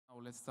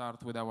let's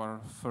start with our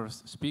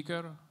first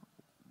speaker,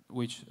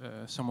 which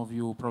some of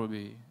you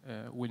probably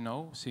will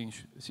know,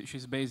 since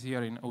she's based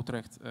here in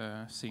Utrecht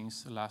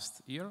since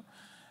last year,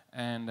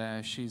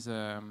 and she's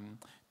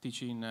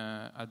teaching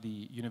at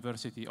the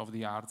University of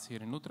the Arts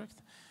here in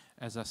Utrecht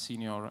as a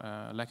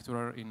senior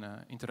lecturer in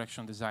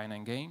interaction design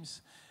and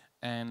games,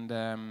 and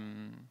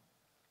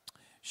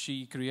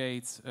she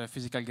creates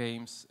physical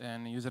games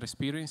and user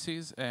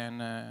experiences.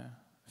 And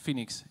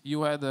Phoenix,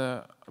 you had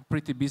a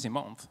pretty busy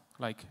month.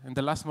 Like in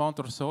the last month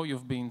or so,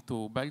 you've been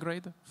to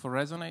Belgrade for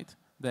Resonate,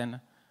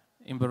 then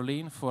in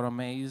Berlin for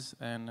Amaze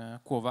and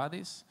Quo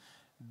Vadis.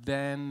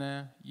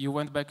 Then you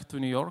went back to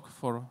New York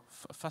for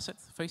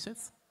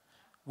Facets,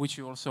 which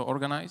you also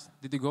organized.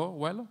 Did it go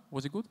well?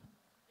 Was it good?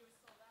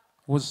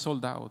 It was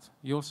sold out.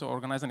 You also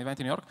organized an event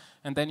in New York,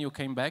 and then you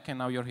came back, and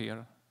now you're here.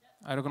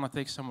 Yes. Are you going to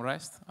take some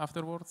rest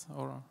afterwards?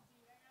 Or?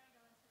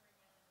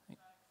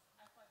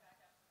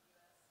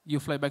 You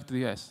fly back to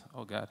the US?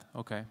 Oh, God.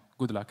 Okay.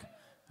 Good luck.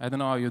 I don't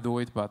know how you do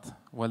it, but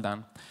well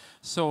done.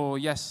 So,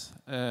 yes,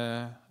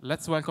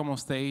 let's welcome on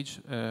stage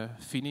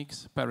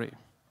Phoenix Perry.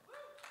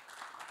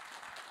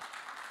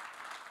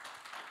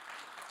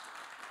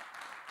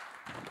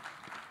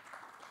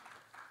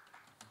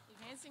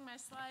 Advancing my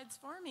slides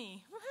for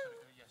me.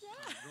 Yes.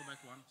 Yeah. Go back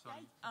one.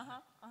 Sorry.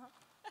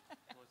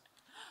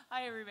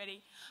 Hi,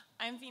 everybody.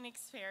 I'm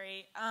Phoenix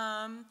Perry.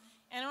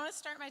 And I want to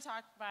start my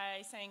talk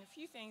by saying a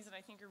few things that I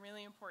think are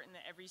really important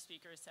that every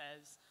speaker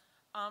says.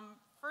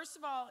 First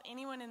of all,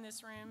 anyone in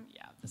this room,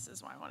 yeah, this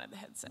is why I wanted the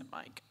headset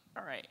mic.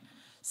 All right.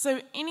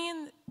 So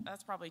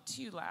that's probably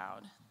too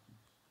loud.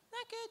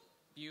 That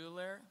good?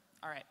 Bueller.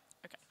 All right.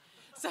 Okay.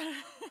 So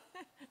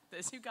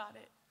those who got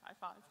it, high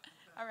five.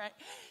 All right.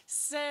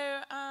 So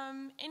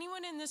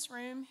anyone in this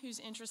room who's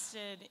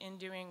interested in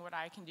doing what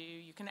I can do,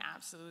 you can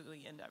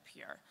absolutely end up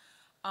here.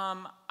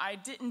 I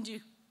didn't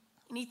do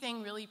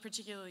anything really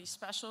particularly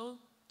special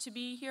to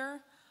be here.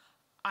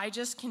 I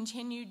just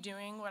continued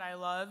doing what I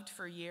loved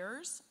for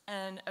years,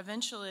 and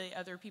eventually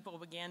other people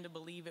began to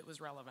believe it was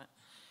relevant.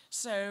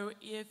 So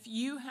if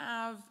you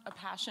have a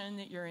passion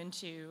that you're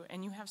into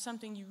and you have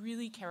something you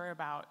really care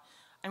about,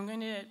 I'm going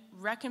to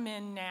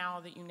recommend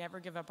now that you never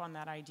give up on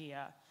that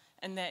idea,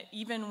 and that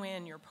even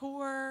when you're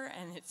poor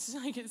and it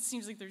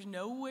seems like there's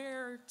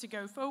nowhere to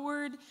go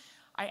forward,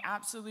 I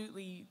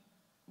absolutely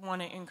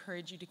want to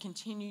encourage you to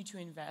continue to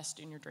invest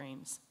in your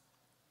dreams.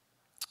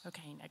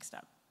 Okay, next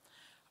up.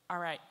 All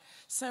right,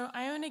 so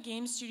I own a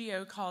game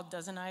studio called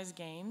Dozen Eyes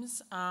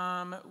Games.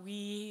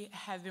 We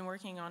have been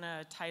working on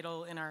a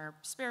title in our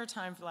spare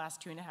time for the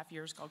last 2.5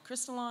 years called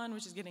Crystallon,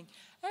 which is getting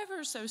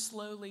ever so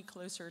slowly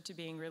closer to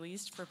being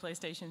released for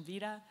PlayStation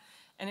Vita,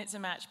 and it's a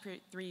match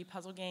 3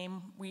 puzzle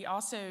game. We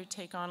also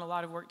take on a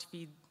lot of work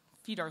to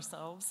feed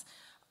ourselves.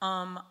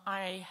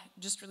 I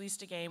just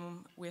released a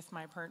game with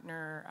my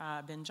partner,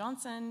 Ben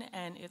Johnson,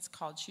 and it's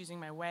called Choosing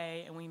My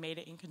Way, and we made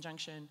it in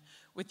conjunction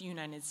with the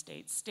United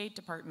States State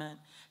Department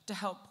to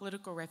help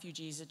political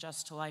refugees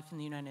adjust to life in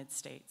the United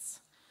States.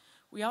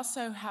 We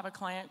also have a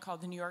client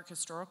called the New York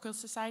Historical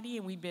Society,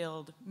 and we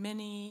build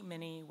many,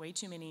 way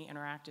too many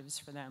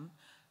interactives for them.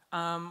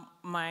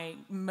 My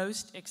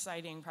most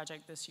exciting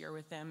project this year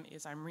with them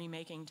is I'm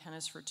remaking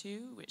Tennis for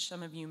Two, which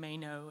some of you may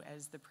know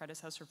as the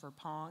predecessor for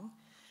Pong.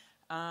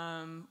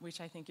 Which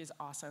I think is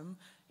awesome.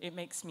 It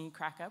makes me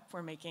crack up.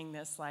 We're making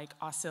this like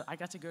awesome. I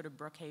got to go to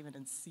Brookhaven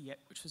and see it,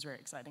 which was very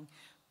exciting.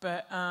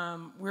 But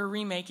we're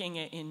remaking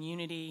it in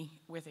Unity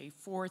with a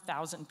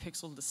 4,000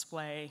 pixel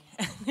display.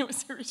 And it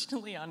was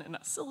originally on an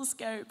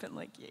oscilloscope and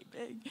like yay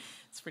big.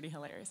 It's pretty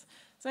hilarious.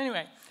 So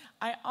anyway,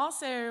 I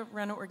also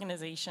run an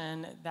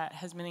organization that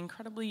has been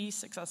incredibly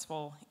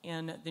successful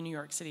in the New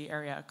York City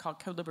area called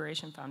Code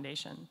Liberation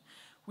Foundation.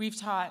 We've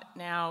taught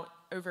now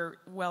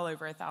well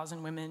over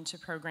 1,000 women to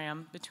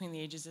program between the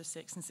ages of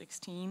 6 and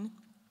 16.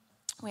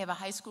 We have a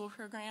high school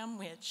program,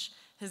 which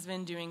has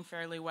been doing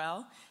fairly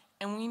well.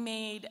 And we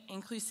made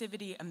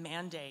inclusivity a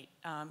mandate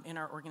in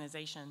our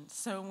organization.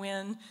 So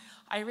when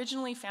I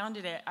originally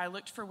founded it, I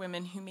looked for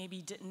women who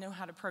maybe didn't know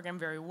how to program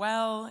very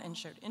well and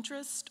showed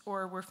interest,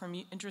 or were from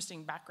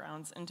interesting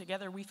backgrounds. And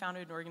together we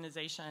founded an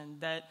organization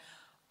that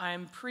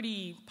I'm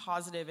pretty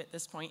positive at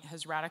this point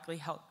has radically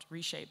helped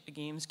reshape the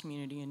games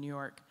community in New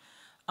York.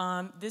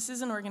 This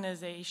is an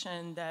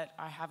organization that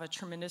I have a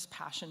tremendous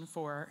passion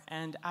for,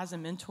 and as a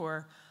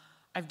mentor,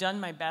 I've done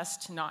my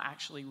best to not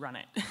actually run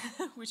it,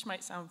 which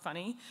might sound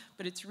funny,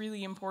 but it's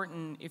really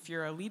important if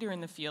you're a leader in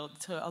the field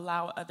to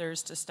allow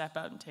others to step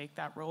out and take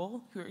that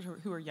role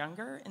who are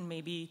younger and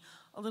maybe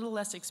a little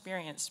less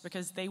experienced,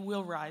 because they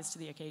will rise to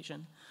the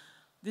occasion.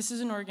 This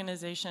is an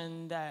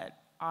organization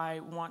that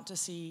I want to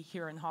see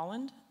here in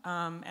Holland,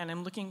 and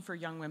I'm looking for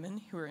young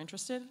women who are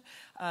interested.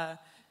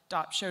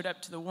 Dop showed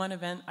up to the one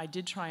event I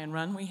did try and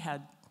run. We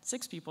had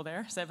 6 people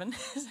there, 7.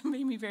 It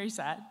made me very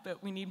sad,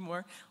 but we need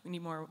more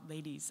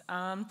ladies.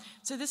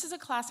 So this is a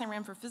class I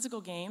ran for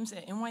physical games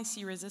at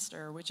NYC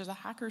Resistor, which is a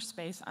hacker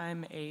space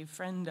I'm a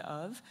friend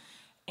of.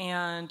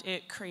 And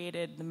it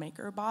created the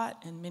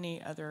MakerBot and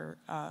many other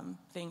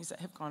things that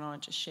have gone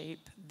on to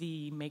shape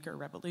the maker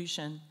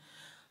revolution.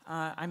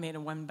 I made a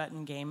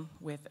one-button game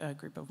with a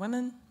group of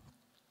women.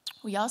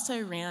 We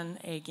also ran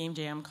a game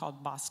jam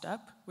called Bossed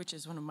Up, which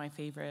is one of my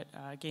favorite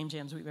game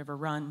jams we've ever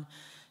run.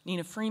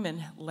 Nina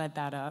Freeman led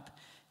that up.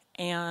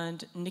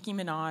 And Nicki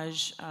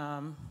Minaj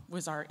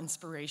was our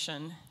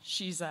inspiration.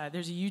 There's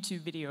a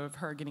YouTube video of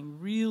her getting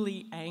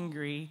really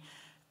angry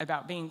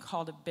about being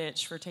called a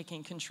bitch for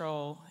taking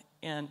control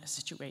in a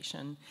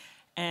situation.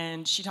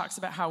 And she talks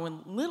about how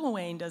when Lil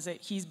Wayne does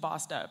it, he's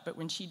bossed up, but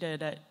when she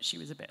did it, she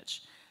was a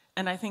bitch.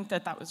 And I think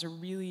that was a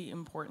really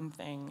important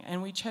thing.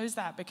 And we chose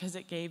that because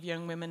it gave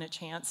young women a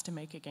chance to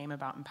make a game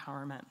about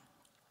empowerment.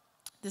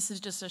 This is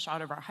just a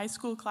shot of our high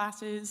school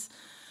classes.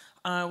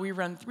 We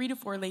run 3 to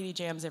 4 lady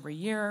jams every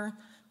year.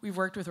 We've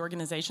worked with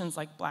organizations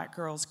like Black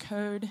Girls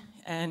Code,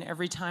 and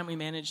every time we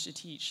manage to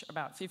teach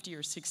about 50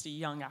 or 60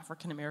 young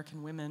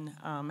African-American women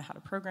how to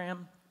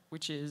program,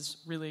 which is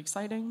really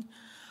exciting.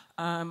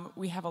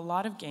 We have a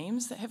lot of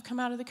games that have come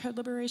out of the Code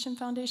Liberation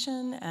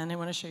Foundation, and I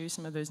want to show you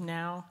some of those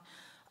now.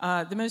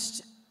 The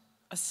most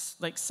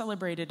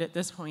celebrated at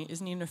this point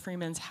is Nina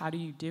Freeman's How Do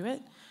You Do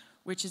It,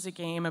 which is a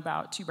game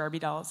about 2 Barbie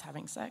dolls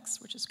having sex,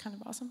 which is kind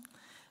of awesome.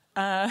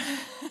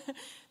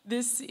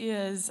 This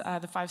is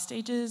The 5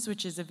 Stages,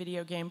 which is a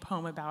video game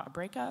poem about a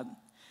breakup.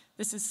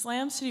 This is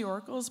Slam City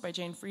Oracles by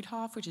Jane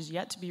Friedhoff, which is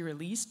yet to be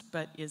released,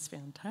 but is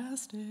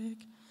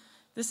fantastic.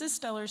 This is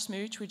Stellar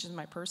Smooch, which is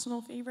my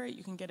personal favorite.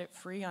 You can get it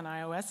free on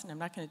iOS, and I'm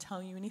not going to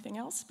tell you anything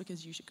else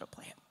because you should go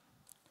play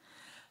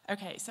it.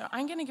 Okay, so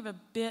I'm going to give a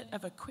bit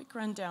of a quick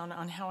rundown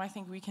on how I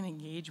think we can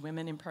engage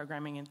women in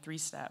programming in 3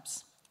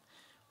 steps.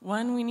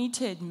 1, we need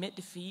to admit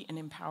defeat and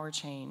empower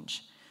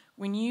change.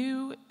 When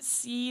you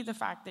see the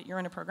fact that you're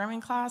in a programming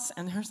class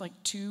and there's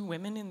 2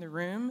 women in the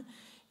room,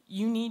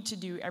 you need to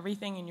do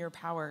everything in your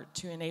power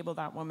to enable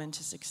that woman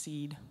to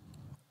succeed.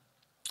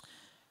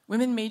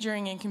 Women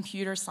majoring in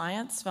computer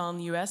science fell in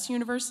U.S.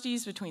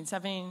 universities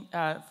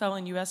fell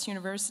in U.S.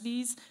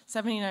 universities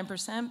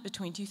 79%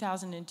 between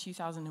 2000 and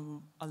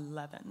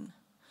 2011.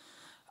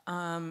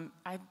 I'm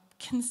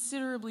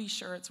considerably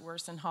sure it's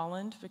worse in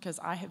Holland because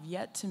I have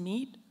yet to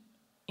meet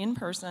in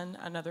person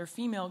another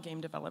female game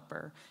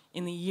developer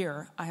in the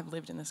year I have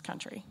lived in this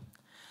country.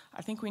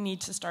 I think we need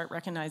to start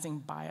recognizing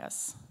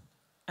bias.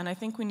 And I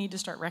think we need to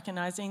start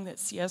recognizing that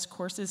CS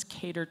courses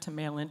cater to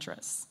male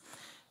interests.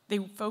 They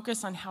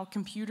focus on how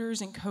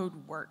computers and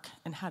code work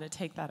and how to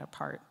take that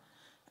apart.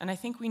 And I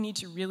think we need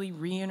to really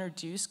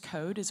reintroduce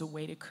code as a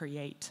way to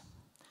create.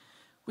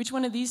 Which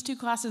one of these 2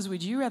 classes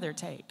would you rather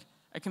take?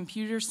 A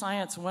computer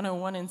science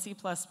 101 in C++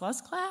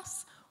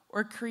 class?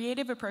 Or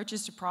creative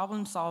approaches to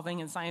problem solving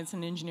in science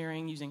and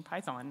engineering using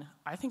Python?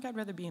 I think I'd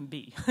rather be in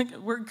B.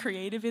 Word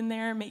creative in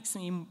there makes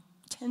me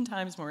 10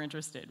 times more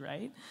interested,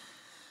 right?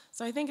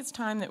 So I think it's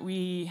time that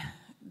we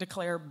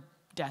declare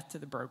death to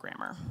the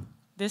programmer.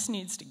 This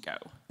needs to go.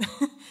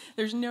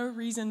 There's no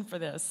reason for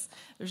this.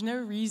 There's no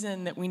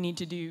reason that we need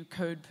to do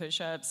code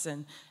push-ups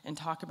and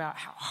talk about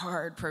how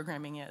hard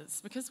programming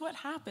is. Because what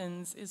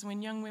happens is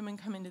when young women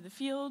come into the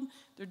field,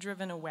 they're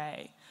driven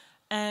away.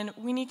 And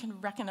we need to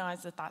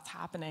recognize that that's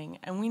happening,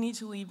 and we need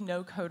to leave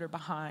no coder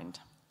behind.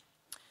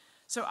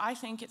 So I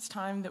think it's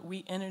time that we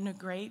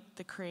integrate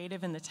the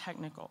creative and the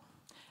technical.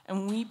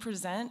 And we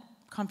present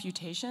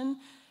computation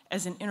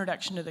as an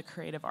introduction to the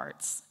creative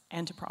arts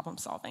and to problem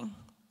solving.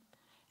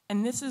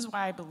 And this is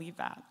why I believe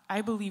that.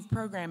 I believe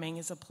programming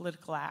is a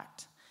political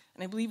act.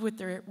 And I believe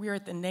we're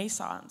at the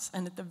naissance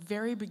and at the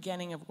very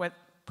beginning of what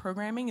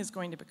programming is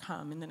going to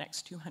become in the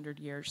next 200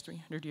 years,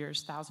 300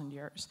 years, 1,000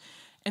 years.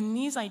 And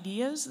these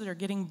ideas that are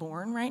getting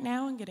born right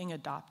now and getting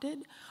adopted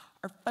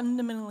are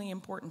fundamentally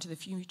important to the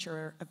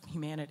future of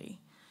humanity.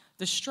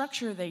 The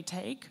structure they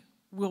take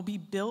will be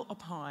built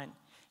upon,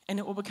 and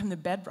it will become the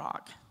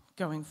bedrock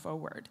going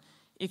forward.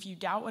 If you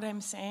doubt what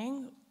I'm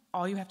saying,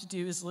 all you have to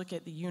do is look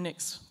at the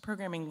Unix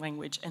programming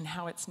language and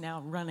how it's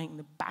now running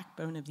the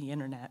backbone of the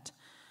internet.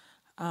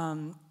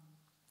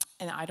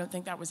 And I don't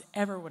think that was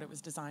ever what it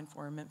was designed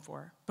for or meant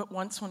for. But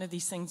once one of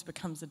these things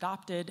becomes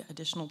adopted,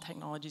 additional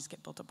technologies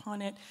get built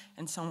upon it,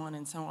 and so on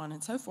and so on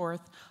and so forth,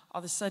 all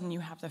of a sudden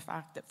you have the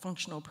fact that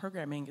functional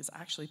programming is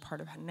actually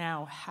part of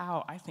now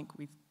how I think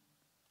we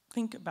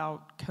think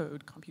about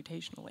code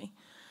computationally.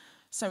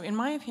 So in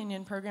my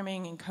opinion,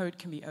 programming and code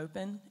can be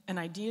open, and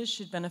ideas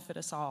should benefit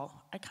us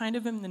all. I kind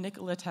of am the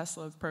Nikola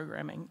Tesla of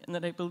programming, in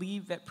that I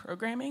believe that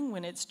programming,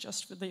 when it's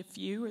just for the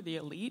few or the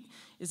elite,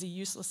 is a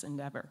useless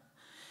endeavor.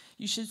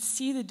 You should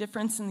see the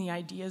difference in the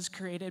ideas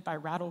created by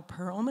Rattle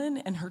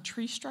Perlman and her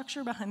tree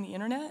structure behind the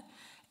internet,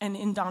 and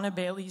in Donna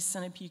Bailey's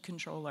centipede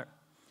controller.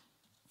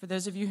 For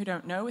those of you who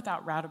don't know,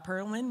 without Rattle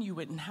Perlman, you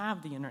wouldn't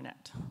have the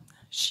internet.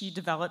 She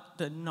developed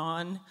the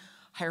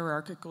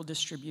non-hierarchical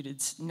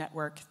distributed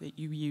network that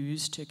you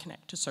use to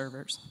connect to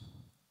servers.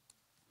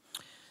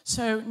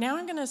 So now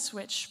I'm going to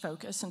switch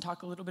focus and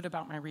talk a little bit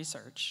about my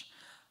research.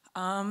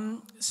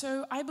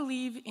 So I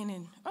believe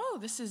oh,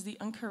 this is the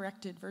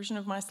uncorrected version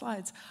of my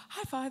slides.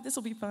 High five, this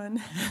will be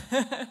fun.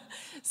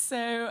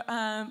 So,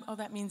 oh,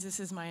 that means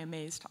this is my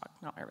Amaze talk,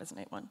 not my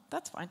Resonate one.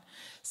 That's fine.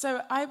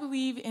 So I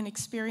believe in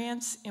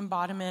experience,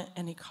 embodiment,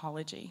 and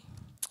ecology.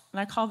 And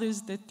I call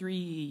those the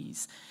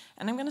 3Es.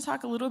 And I'm going to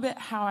talk a little bit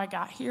how I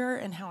got here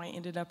and how I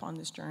ended up on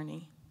this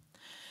journey.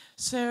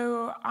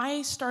 So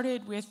I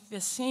started with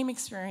the same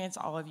experience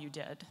all of you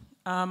did.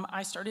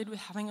 I started with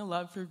having a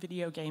love for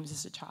video games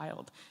as a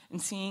child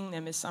and seeing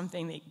them as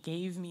something that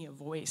gave me a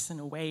voice and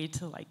a way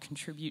to like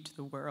contribute to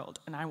the world.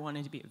 And I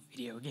wanted to be a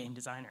video game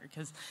designer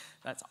because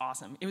that's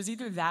awesome. It was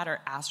either that or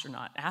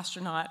astronaut.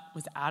 Astronaut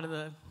was out of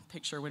the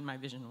picture when my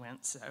vision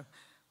went, so,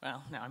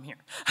 well, now I'm here.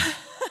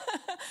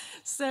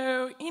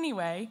 So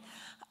anyway,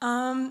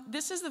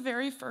 this is the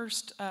very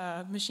first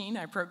machine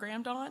I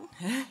programmed on.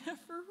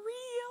 For real.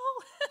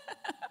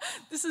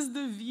 This is the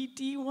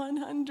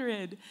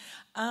VT100.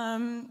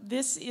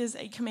 This is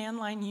a command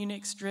line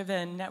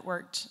Unix-driven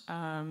networked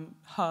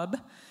hub.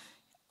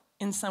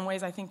 In some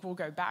ways, I think we'll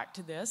go back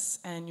to this,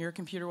 and your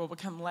computer will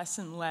become less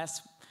and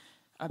less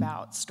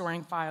about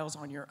storing files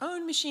on your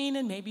own machine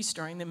and maybe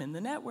storing them in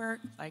the network,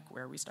 like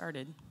where we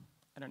started.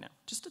 I don't know,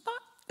 just a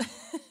thought.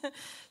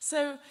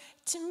 So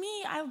to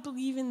me, I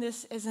believe in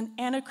this as an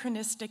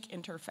anachronistic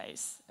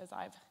interface, as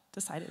I've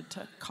decided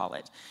to call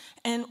it.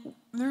 And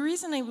the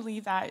reason I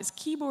believe that is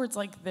keyboards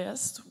like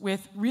this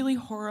with really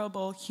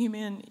horrible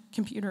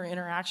human-computer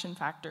interaction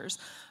factors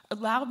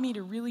allowed me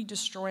to really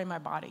destroy my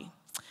body.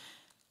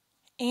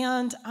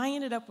 And I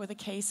ended up with a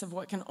case of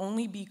what can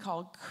only be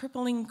called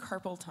crippling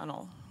carpal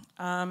tunnel.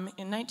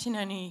 In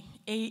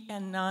 1998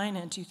 and 9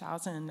 and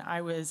 2000,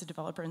 I was a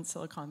developer in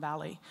Silicon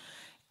Valley.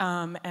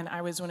 And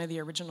I was one of the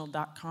original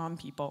 .com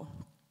people.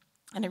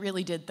 And I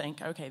really did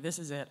think, okay, this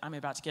is it. I'm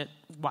about to get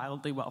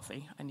wildly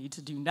wealthy. I need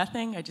to do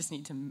nothing. I just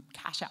need to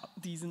cash out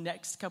these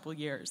next couple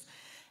years.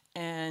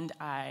 And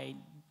I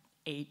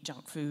ate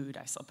junk food.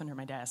 I slept under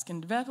my desk and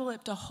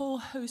developed a whole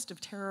host of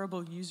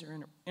terrible user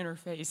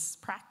interface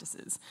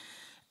practices.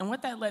 And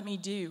what that let me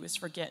do is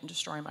forget and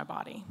destroy my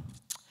body.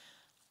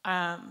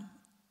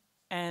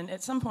 And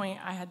at some point,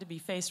 I had to be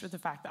faced with the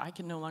fact that I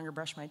could no longer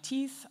brush my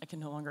teeth, I could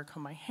no longer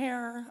comb my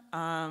hair,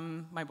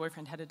 my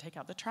boyfriend had to take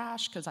out the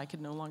trash because I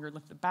could no longer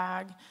lift the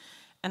bag,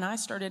 and I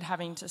started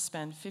having to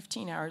spend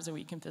 15 hours a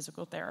week in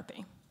physical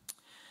therapy.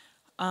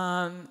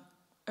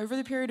 Over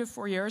the period of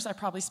 4 years, I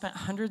probably spent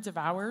hundreds of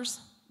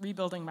hours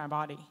rebuilding my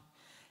body.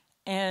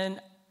 And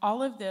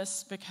all of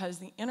this because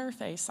the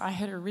interface I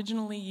had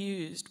originally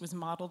used was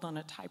modeled on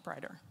a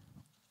typewriter.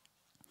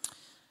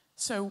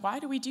 So why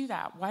do we do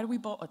that? Why do we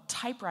bolt a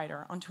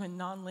typewriter onto a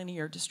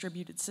nonlinear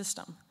distributed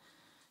system?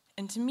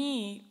 And to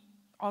me,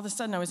 all of a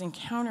sudden I was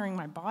encountering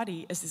my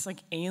body as this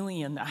like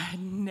alien that I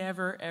had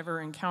never ever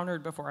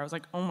encountered before. I was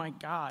like, oh my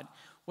God,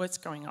 what's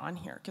going on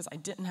here? Because I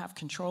didn't have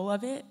control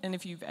of it. And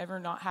if you've ever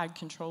not had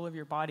control of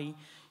your body,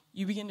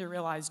 you begin to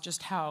realize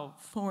just how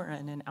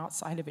foreign and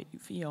outside of it you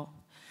feel.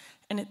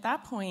 And at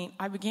that point,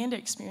 I began to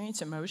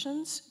experience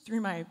emotions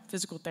through my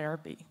physical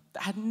therapy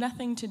that had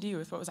nothing to do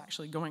with what was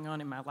actually going on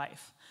in my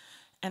life.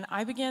 And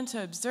I began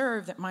to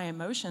observe that my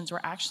emotions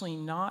were actually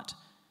not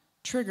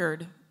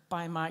triggered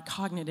by my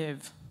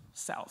cognitive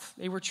self.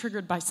 They were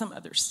triggered by some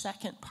other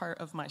second part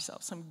of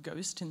myself, some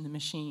ghost in the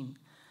machine.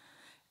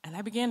 And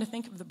I began to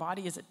think of the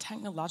body as a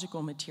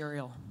technological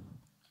material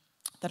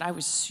that I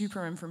was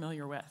super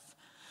unfamiliar with.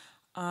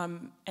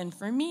 And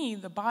for me,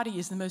 the body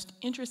is the most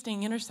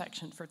interesting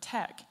intersection for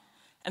tech.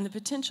 And the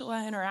potential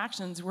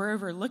interactions we're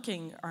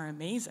overlooking are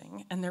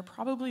amazing. And they're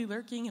probably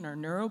lurking in our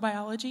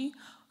neurobiology,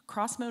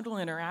 cross-modal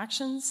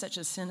interactions such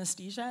as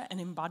synesthesia and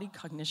embodied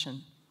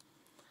cognition.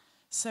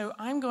 So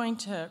I'm going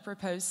to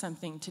propose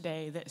something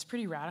today that is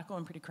pretty radical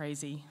and pretty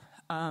crazy.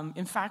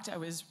 In fact, I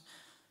was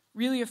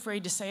really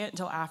afraid to say it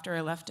until after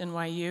I left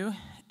NYU.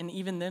 And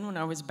even then, when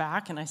I was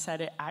back and I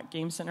said it at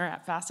Game Center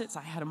at Facets,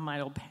 I had a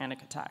mild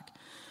panic attack.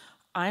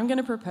 I'm going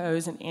to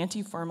propose an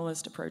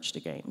anti-formalist approach to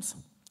games.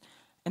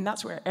 And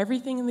that's where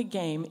everything in the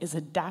game is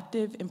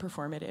adaptive and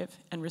performative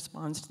and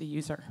responds to the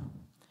user.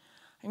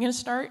 I'm going to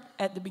start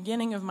at the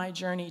beginning of my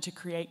journey to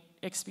create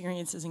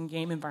experiences in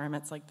game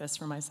environments like this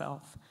for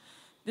myself.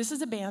 This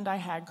is a band I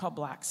had called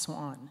Black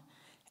Swan,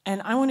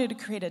 and I wanted to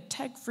create a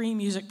tech-free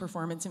music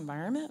performance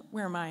environment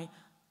where my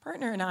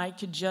partner and I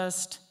could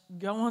just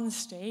go on the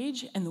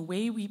stage, and the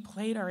way we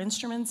played our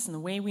instruments and the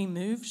way we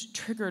moved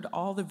triggered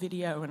all the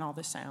video and all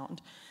the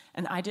sound.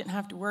 And I didn't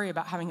have to worry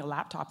about having a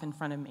laptop in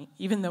front of me,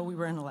 even though we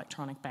were an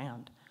electronic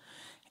band.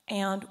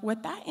 And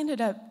what that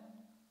ended up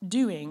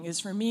doing is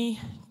for me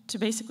to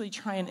basically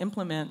try and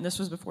implement, and this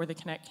was before the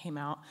Kinect came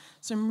out,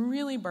 some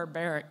really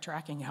barbaric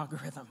tracking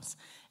algorithms.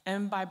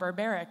 And by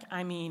barbaric,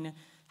 I mean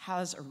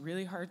has a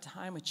really hard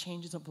time with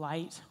changes of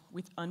light,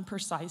 with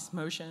unprecise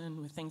motion,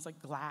 with things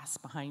like glass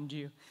behind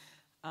you.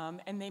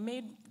 And they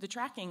made the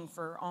tracking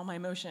for all my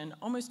motion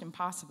almost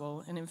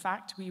impossible. And in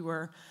fact, we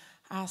were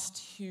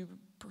asked to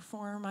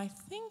perform, I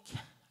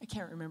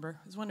can't remember,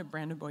 it was one of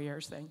Brandon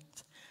Boyer's things.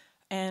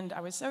 And I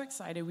was so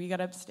excited, we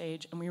got up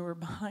stage and we were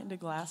behind a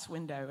glass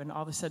window and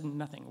all of a sudden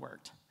nothing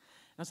worked.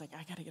 And I was like,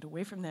 I gotta get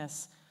away from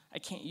this. I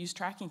can't use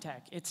tracking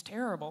tech, it's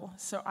terrible.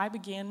 So I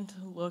began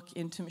to look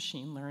into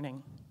machine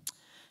learning.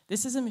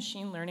 This is a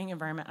machine learning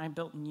environment I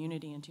built in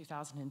Unity in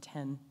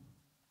 2010.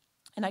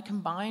 And I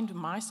combined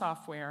my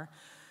software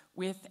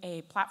with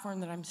a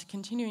platform that I'm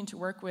continuing to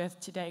work with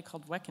today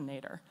called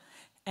Wekinator.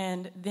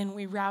 And then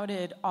we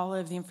routed all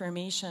of the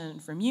information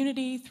from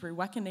Unity through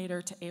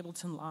Wekinator to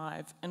Ableton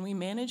Live, and we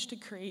managed to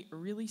create a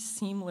really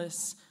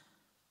seamless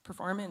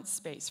performance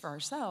space for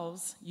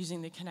ourselves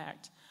using the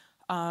Kinect.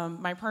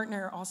 My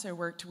partner also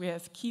worked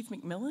with Keith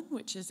McMillan,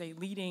 which is a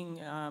leading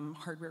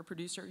hardware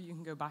producer. You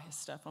can go buy his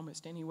stuff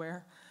almost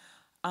anywhere.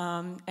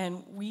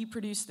 And we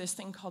produced this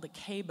thing called a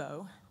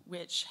Cabo,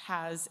 which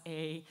has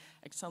a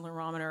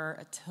accelerometer,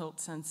 a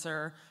tilt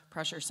sensor,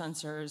 pressure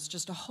sensors,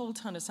 just a whole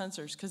ton of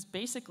sensors. Because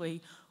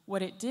basically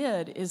what it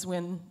did is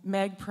when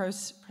Meg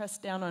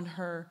pressed down on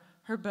her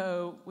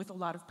bow with a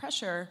lot of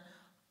pressure,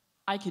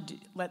 I could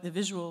let the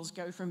visuals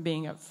go from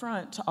being up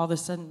front to all of a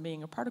sudden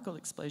being a particle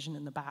explosion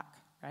in the back,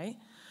 right?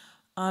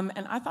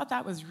 And I thought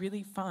that was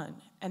really fun.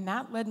 And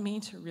that led me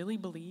to really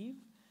believe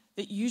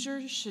that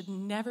users should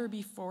never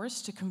be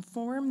forced to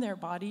conform their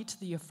body to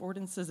the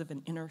affordances of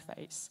an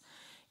interface.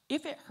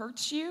 If it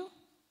hurts you,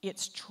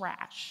 it's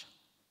trash.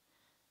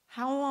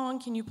 How long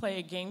can you play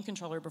a game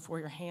controller before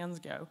your hands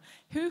go?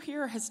 Who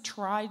here has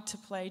tried to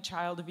play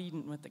Child of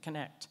Eden with the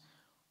Kinect?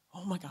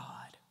 Oh my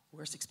God,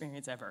 worst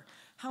experience ever.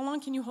 How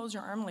long can you hold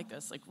your arm like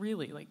this? Like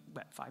really, like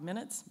what, 5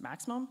 minutes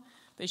maximum?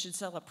 They should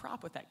sell a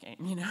prop with that game,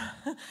 you know?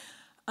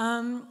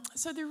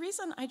 So the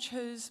reason I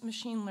chose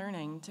machine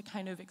learning to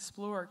kind of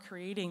explore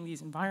creating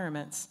these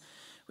environments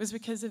was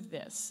because of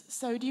this.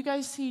 So do you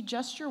guys see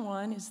gesture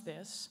 1 is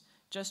this,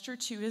 gesture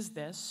 2 is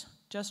this,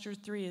 gesture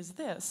 3 is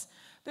this,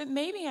 but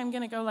maybe I'm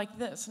gonna go like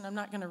this and I'm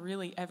not gonna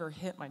really ever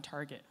hit my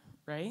target,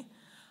 right?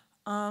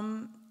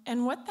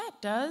 And what that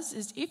does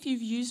is if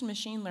you've used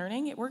machine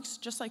learning, it works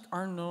just like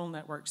our neural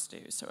networks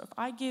do. So if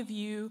I give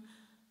you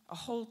a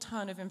whole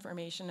ton of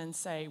information and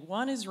say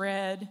 1 is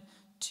red,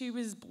 2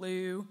 is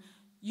blue,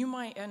 you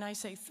might, and I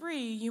say 3,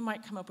 you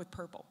might come up with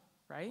purple,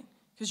 right?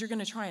 Because you're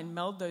gonna try and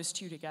meld those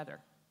two together.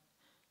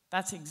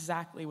 That's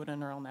exactly what a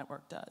neural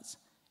network does.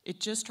 It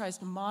just tries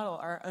to model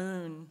our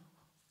own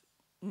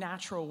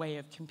natural way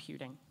of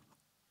computing.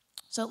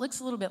 So it looks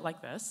a little bit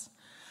like this.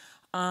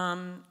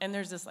 And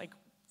there's this like,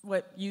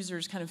 what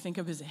users kind of think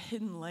of as a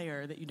hidden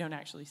layer that you don't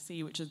actually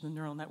see, which is the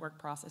neural network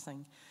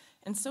processing.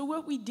 And so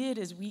what we did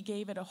is we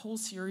gave it a whole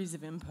series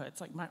of inputs,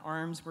 like my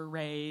arms were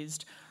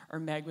raised, or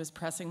Meg was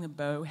pressing the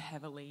bow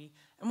heavily.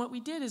 And what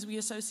we did is we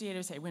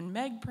associated, say, when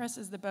Meg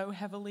presses the bow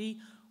heavily,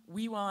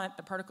 we want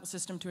the particle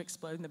system to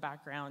explode in the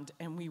background,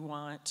 and we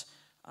want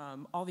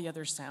all the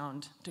other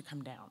sound to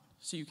come down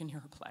so you can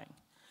hear her playing.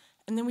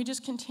 And then we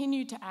just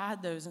continued to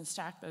add those and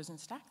stack those and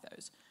stack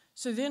those.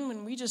 So then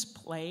when we just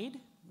played,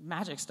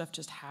 magic stuff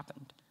just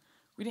happened.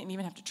 We didn't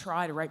even have to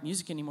try to write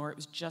music anymore. It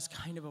was just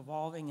kind of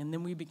evolving, and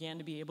then we began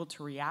to be able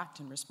to react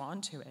and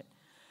respond to it.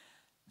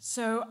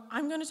 So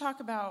I'm going to talk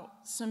about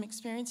some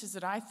experiences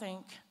that I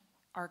think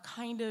are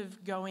kind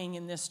of going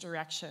in this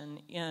direction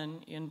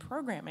in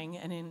programming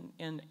and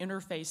in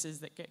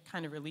interfaces that get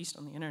kind of released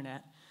on the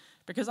internet.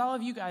 Because all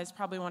of you guys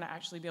probably want to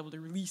actually be able to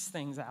release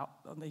things out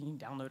that you can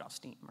download off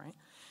Steam, right?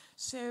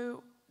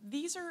 So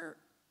these are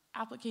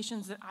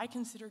applications that I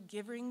consider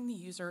giving the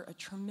user a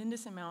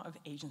tremendous amount of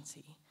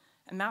agency.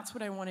 And that's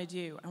what I want to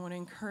do. I want to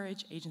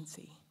encourage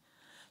agency.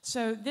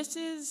 So this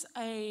is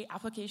an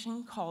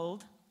application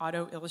called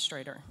Auto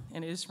Illustrator,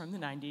 and it is from the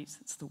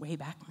 90s. It's the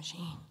Wayback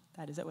Machine.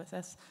 That is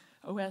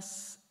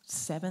OS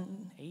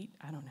 7, 8,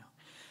 I don't know.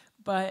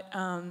 But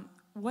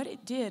what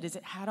it did is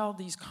it had all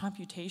these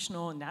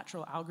computational and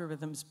natural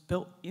algorithms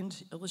built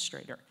into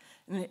Illustrator,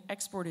 and it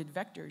exported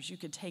vectors you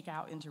could take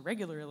out into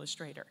regular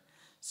Illustrator.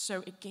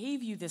 So it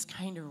gave you this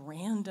kind of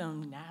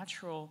random,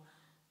 natural,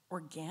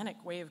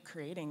 organic way of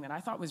creating that I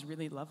thought was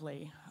really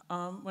lovely.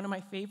 One of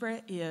my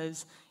favorite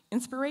is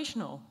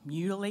inspirational,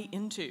 mutilate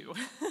into.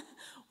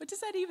 What does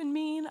that even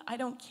mean? I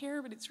don't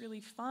care, but it's really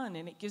fun,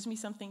 and it gives me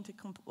something to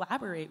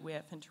collaborate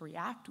with and to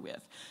react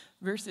with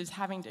versus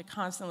having to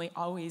constantly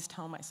always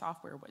tell my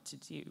software what to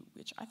do,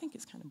 which I think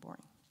is kind of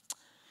boring.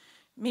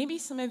 Maybe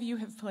some of you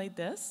have played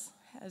this.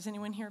 Has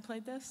anyone here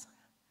played this?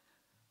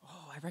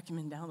 Oh, I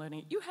recommend downloading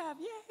it. You have,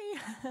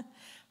 yay!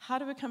 How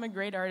to become a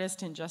great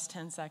artist in just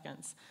 10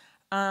 seconds.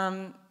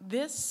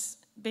 This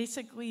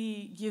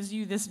basically gives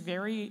you this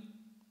very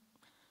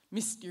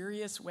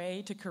mysterious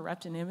way to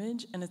corrupt an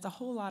image, and it's a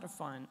whole lot of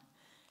fun.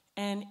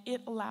 And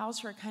it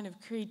allows for a kind of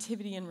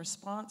creativity in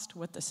response to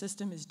what the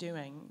system is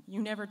doing.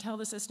 You never tell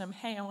the system,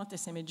 hey, I want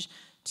this image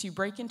to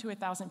break into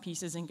 1,000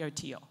 pieces and go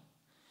teal.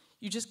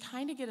 You just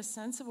kind of get a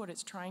sense of what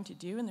it's trying to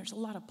do, and there's a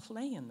lot of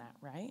play in that,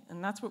 right?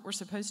 And that's what we're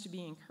supposed to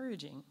be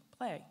encouraging,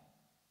 play.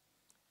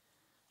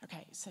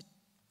 Okay,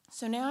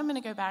 so now I'm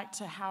gonna go back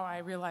to how I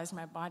realized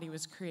my body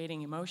was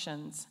creating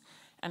emotions,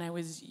 and I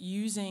was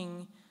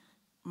using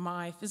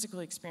my physical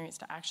experience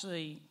to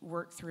actually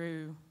work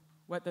through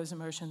what those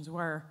emotions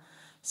were.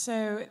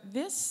 So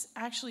this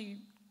actually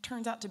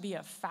turns out to be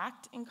a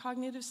fact in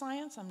cognitive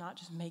science. I'm not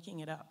just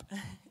making it up.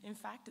 In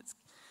fact, it's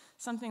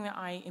something that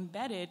I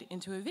embedded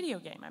into a video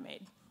game I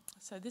made.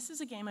 So this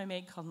is a game I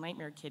made called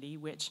Nightmare Kitty,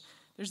 which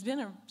there's been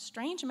a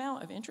strange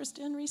amount of interest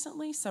in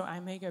recently, so I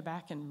may go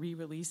back and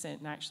re-release it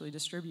and actually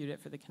distribute it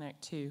for the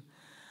Kinect too.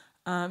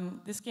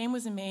 This game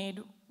was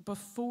made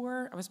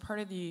before I was part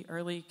of the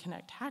early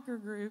Kinect hacker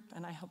group,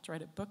 and I helped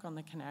write a book on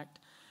the Kinect.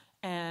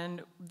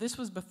 And this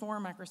was before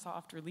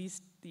Microsoft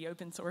released the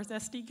open source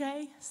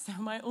SDK, so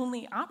my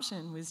only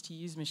option was to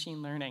use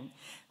machine learning.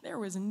 There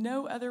was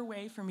no other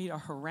way for me to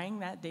harangue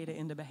that data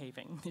into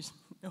behaving. There's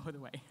no other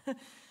way.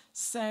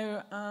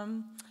 So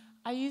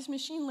I used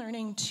machine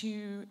learning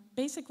to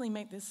basically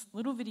make this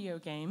little video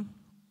game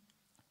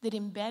that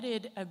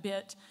embedded a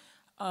bit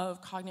of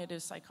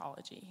cognitive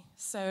psychology.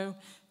 So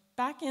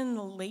back in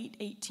the late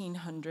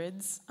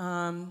 1800s,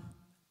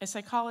 a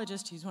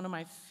psychologist who's one of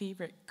my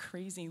favorite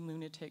crazy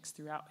lunatics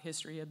throughout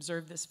history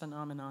observed this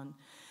phenomenon,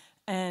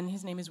 and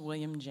his name is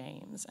William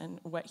James. And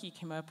what he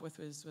came up with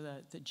was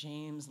the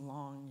James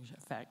Lange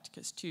effect,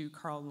 because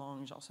Carl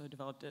Lange also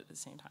developed it at the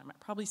same time. I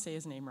probably say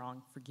his name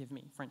wrong, forgive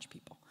me, French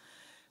people.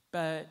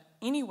 But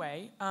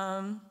anyway,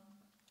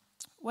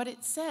 what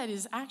it said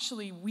is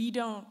actually we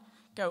don't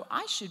go,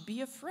 I should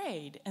be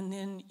afraid, and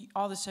then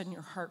all of a sudden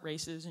your heart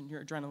races and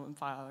your adrenaline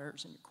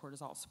fires and your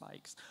cortisol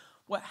spikes.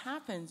 What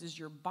happens is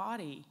your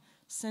body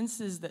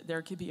senses that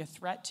there could be a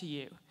threat to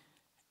you,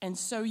 and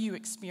so you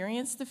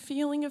experience the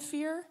feeling of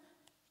fear.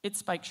 It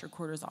spikes your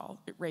cortisol,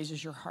 it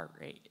raises your heart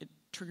rate, it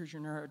triggers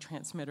your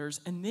neurotransmitters,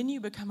 and then you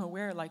become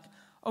aware like,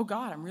 oh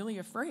God, I'm really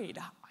afraid,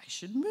 I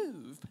should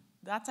move.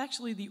 That's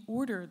actually the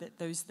order that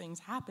those things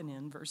happen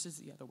in versus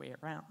the other way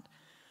around,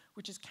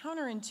 which is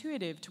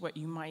counterintuitive to what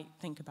you might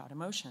think about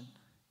emotion.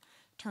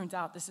 Turns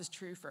out this is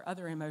true for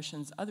other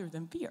emotions other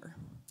than fear.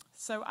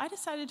 So I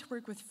decided to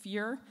work with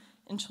fear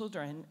in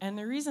children, and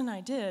the reason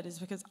I did is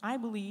because I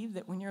believe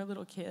that when you're a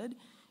little kid,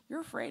 you're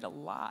afraid a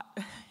lot.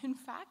 In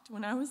fact,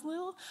 when I was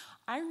little,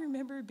 I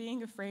remember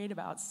being afraid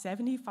about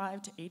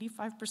 75 to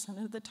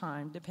 85% of the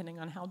time, depending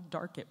on how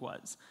dark it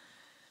was.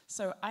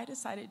 So I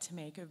decided to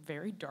make a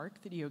very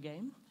dark video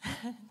game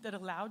that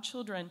allowed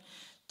children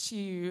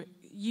to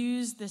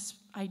use this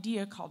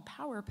idea called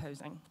power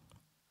posing.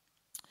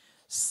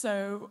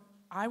 So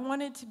I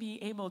wanted to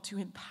be able to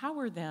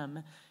empower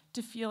them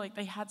to feel like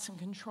they had some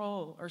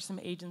control or some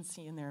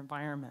agency in their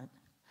environment.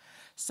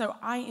 So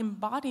I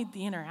embodied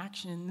the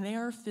interaction in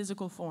their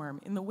physical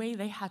form, in the way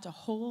they had to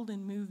hold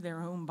and move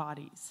their own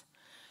bodies.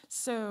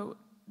 So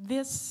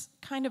this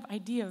kind of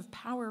idea of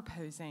power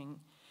posing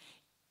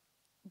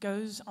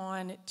goes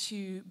on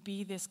to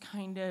be this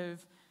kind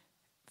of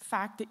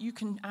fact that you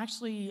can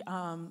actually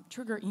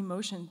trigger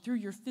emotion through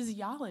your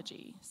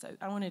physiology. So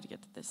I wanted to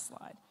get to this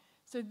slide.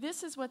 So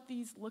this is what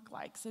these look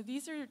like. So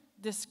these are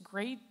this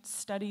great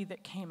study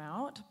that came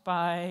out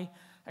by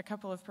a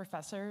couple of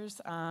professors,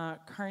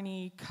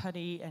 Carney,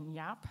 Cuddy, and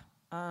Yap.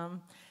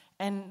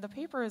 And the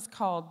paper is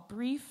called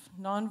Brief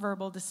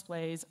Nonverbal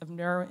Displays of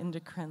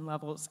Neuroendocrine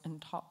Levels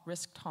and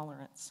Risk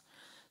Tolerance.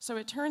 So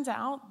it turns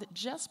out that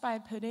just by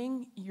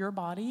putting your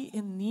body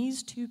in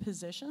these two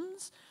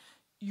positions,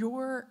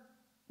 your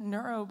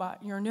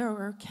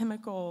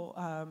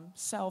neurochemical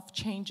self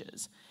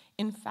changes.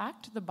 In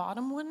fact, the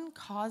bottom one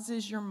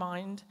causes your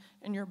mind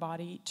and your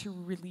body to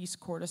release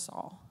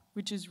cortisol,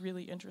 which is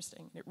really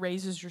interesting. It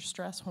raises your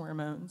stress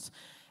hormones,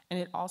 and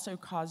it also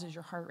causes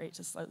your heart rate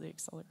to slightly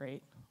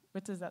accelerate.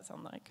 What does that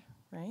sound like,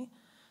 right?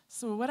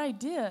 So what I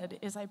did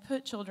is I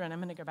put children, I'm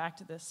going to go back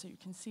to this so you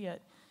can see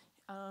it,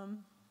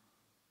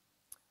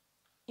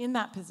 in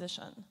that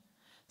position.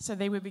 So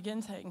they would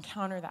begin to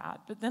encounter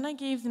that. But then I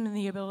gave them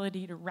the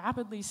ability to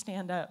rapidly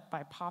stand up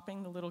by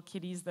popping the little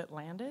kitties that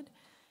landed.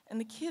 And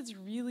the kids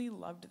really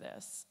loved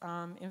this.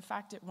 In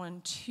fact, it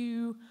won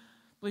 2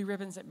 blue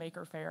ribbons at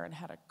Maker Faire and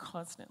had a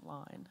constant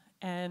line.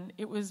 And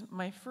it was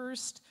my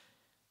first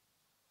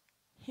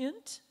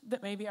hint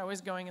that maybe I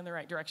was going in the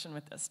right direction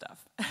with this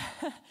stuff.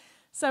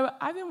 So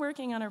I've been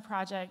working on a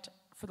project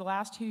for the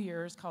last 2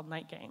 years called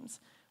Night Games,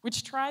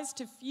 which tries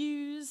to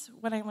fuse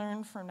what I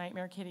learned from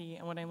Nightmare Kitty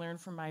and what I learned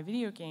from my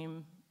video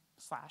game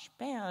 /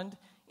 band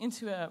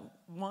into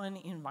one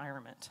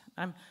environment.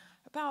 I'm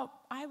about,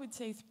 I would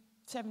say,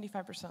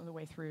 75% of the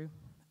way through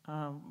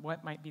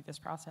what might be this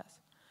process.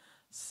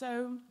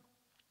 So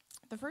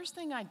the first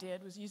thing I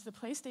did was use the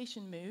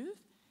PlayStation Move,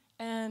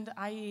 and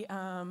I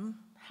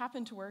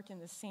happened to work in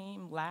the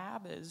same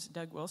lab as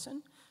Doug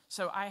Wilson,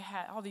 so I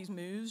had all these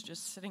moves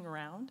just sitting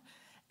around,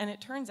 and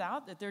it turns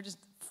out that they're just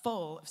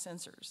full of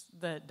sensors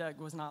that Doug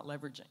was not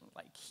leveraging,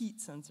 like heat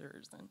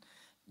sensors and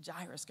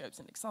gyroscopes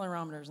and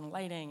accelerometers and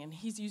lighting, and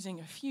he's using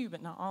a few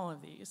but not all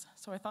of these.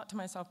 So I thought to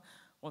myself,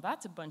 well,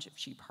 that's a bunch of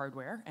cheap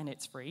hardware, and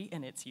it's free,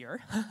 and it's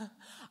here.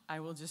 I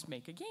will just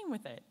make a game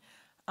with it.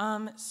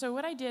 So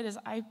what I did is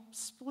I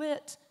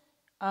split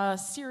a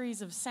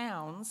series of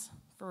sounds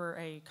for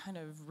a kind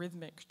of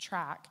rhythmic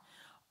track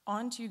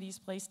onto these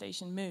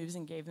PlayStation Moves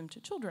and gave them to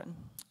children.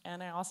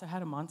 And I also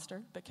had a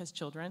monster, because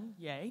children,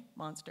 yay,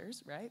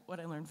 monsters, right? What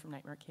I learned from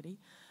Nightmare Kitty.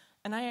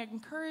 And I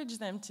encouraged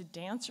them to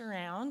dance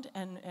around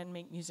and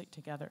make music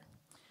together.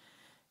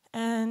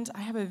 And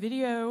I have a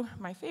video,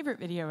 my favorite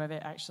video of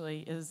it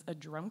actually, is a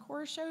drum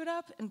corps showed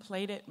up and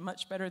played it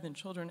much better than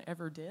children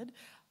ever did.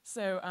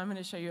 So I'm going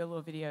to show you a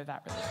little video of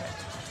that really quick.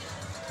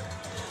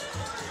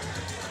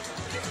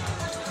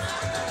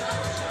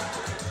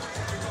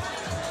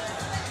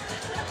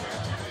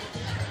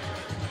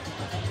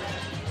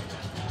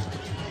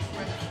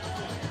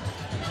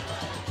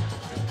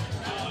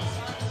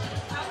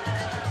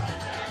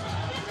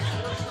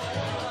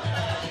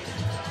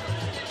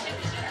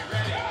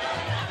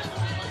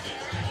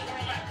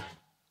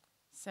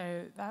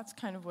 that's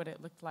kind of what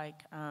it looked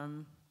like.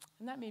 And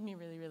that made me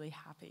really, really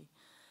happy.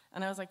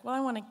 And I was like, well, I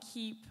want to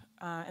keep,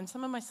 and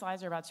some of my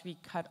slides are about to be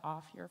cut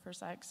off here for a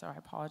sec, so I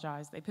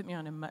apologize. They put me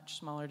on a much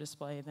smaller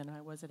display than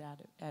I was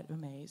at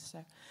Umaze.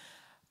 So.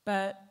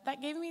 But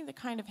that gave me the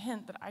kind of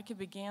hint that I could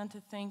begin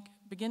to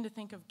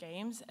think of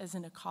games as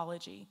an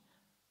ecology,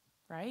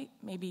 right?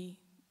 Maybe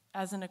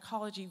as an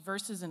ecology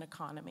versus an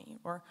economy,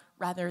 or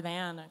rather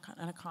than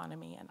an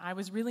economy. And I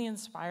was really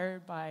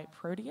inspired by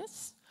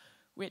Proteus,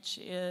 which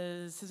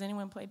is, has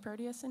anyone played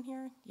Proteus in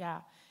here? Yeah.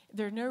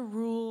 There are no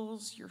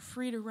rules, you're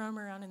free to roam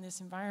around in this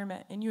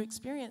environment, and you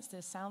experience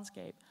this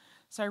soundscape.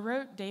 So I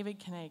wrote David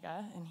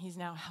Kanega, and he's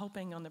now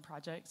helping on the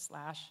project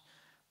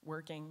 /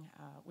 working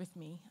with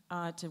me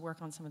to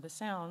work on some of the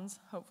sounds.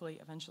 Hopefully,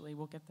 eventually,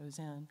 we'll get those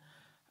in.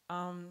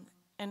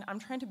 And I'm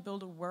trying to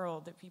build a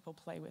world that people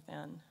play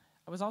within.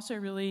 I was also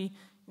really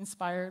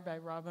inspired by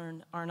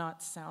Robin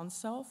Arnott's Sound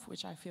Self,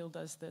 which I feel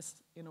does this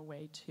in a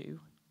way too.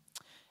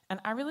 And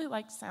I really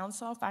like Sound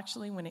Self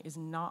actually when it is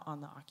not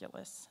on the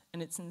Oculus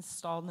and it's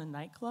installed in a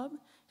nightclub.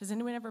 Has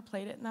anyone ever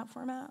played it in that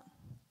format?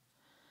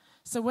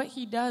 So what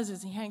he does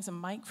is he hangs a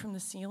mic from the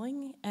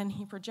ceiling and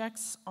he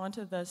projects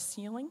onto the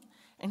ceiling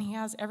and he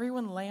has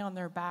everyone lay on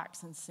their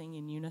backs and sing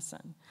in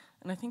unison.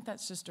 And I think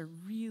that's just a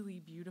really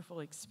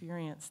beautiful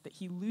experience that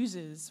he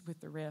loses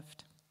with the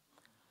Rift.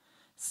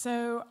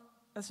 So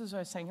this is what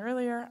I was saying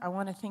earlier. I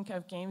want to think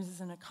of games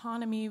as an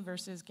economy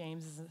versus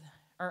games as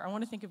I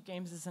want to think of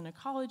games as an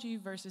ecology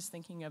versus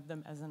thinking of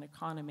them as an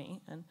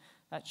economy, and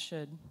that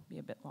should be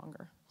a bit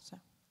longer. So,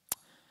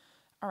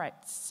 all right,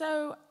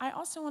 so I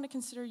also want to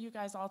consider you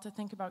guys all to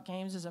think about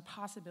games as a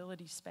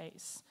possibility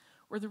space,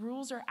 where the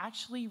rules are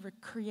actually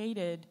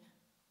created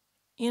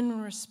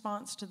in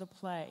response to the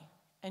play,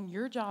 and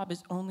your job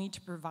is only to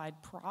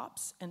provide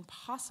props and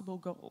possible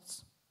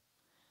goals.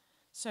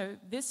 So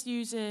this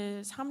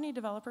uses, how many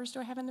developers do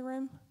I have in the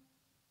room?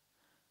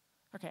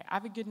 Okay, I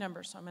have a good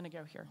number, so I'm going to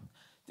go here.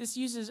 This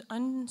uses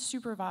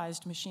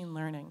unsupervised machine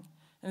learning,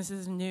 and this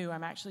is new.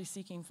 I'm actually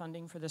seeking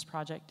funding for this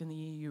project in the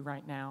EU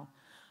right now.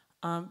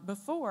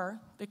 Before,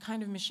 the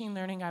kind of machine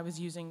learning I was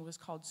using was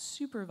called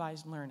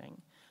supervised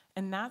learning,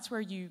 and that's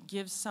where you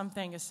give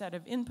something a set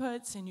of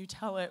inputs and you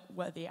tell it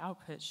what the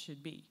outputs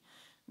should be.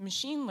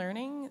 Machine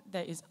learning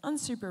that is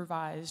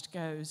unsupervised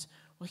goes,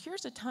 well,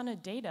 here's a ton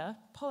of data,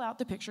 pull out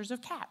the pictures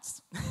of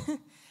cats.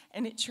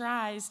 And it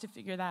tries to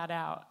figure that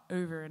out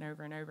over and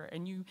over and over.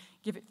 And you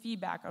give it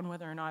feedback on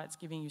whether or not it's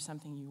giving you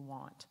something you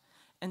want.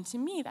 And to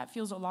me, that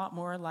feels a lot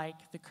more like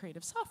the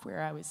creative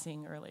software I was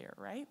seeing earlier,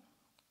 right?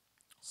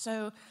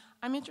 So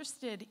I'm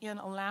interested in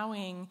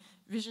allowing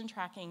vision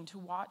tracking to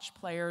watch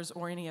players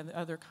or any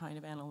other kind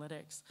of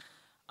analytics.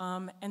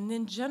 And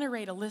then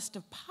generate a list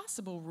of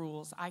possible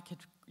rules I could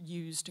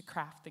use to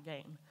craft the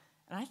game.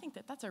 And I think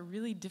that that's a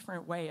really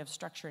different way of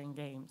structuring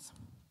games.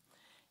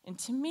 And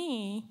to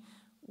me,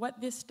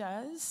 what this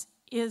does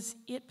is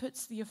it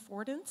puts the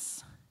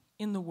affordance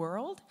in the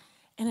world,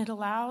 and it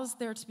allows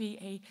there to be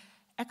an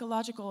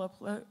ecological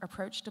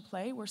approach to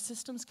play where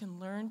systems can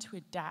learn to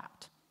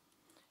adapt.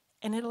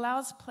 And it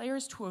allows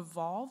players to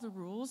evolve the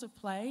rules of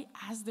play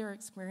as their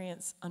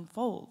experience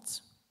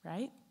unfolds,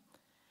 right?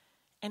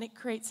 And it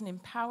creates an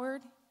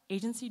empowered,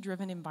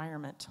 agency-driven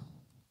environment.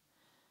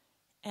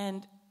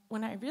 And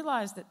when I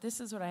realized that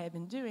this is what I had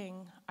been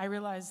doing, I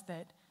realized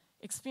that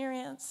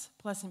experience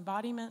plus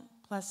embodiment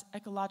plus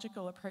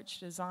ecological approach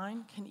to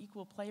design can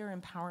equal player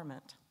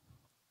empowerment.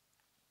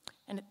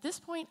 And at this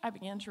point, I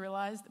began to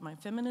realize that my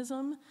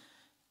feminism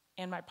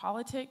and my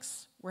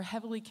politics were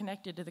heavily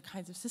connected to the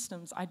kinds of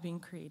systems I'd been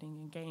creating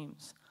in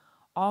games.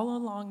 All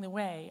along the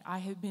way, I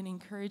have been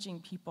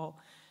encouraging people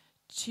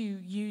to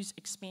use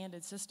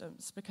expanded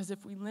systems, because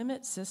if we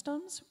limit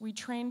systems, we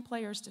train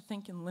players to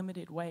think in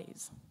limited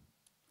ways.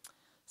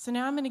 So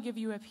now I'm going to give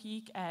you a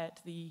peek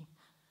at the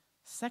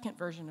second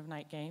version of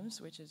Night Games,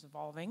 which is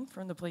evolving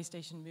from the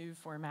PlayStation Move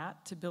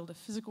format to build a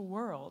physical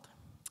world.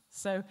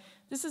 So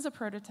this is a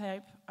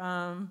prototype.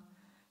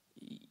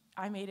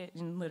 I made it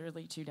in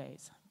literally 2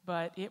 days,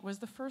 but it was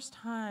the first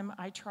time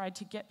I tried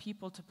to get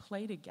people to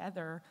play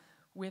together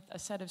with a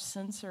set of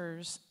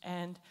sensors,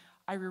 and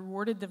I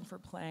rewarded them for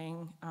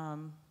playing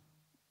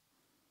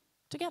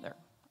together,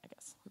 I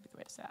guess would be the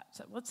way to say that.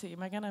 So let's see,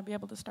 am I going to be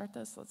able to start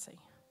this? Let's see.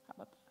 How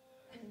about that?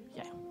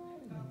 Yeah.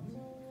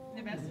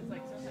 The best is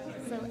like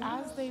so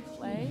as they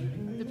play,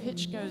 the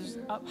pitch goes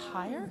up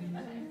higher,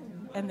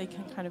 and they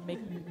can kind of make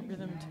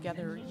rhythm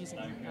together using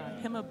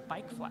HEMA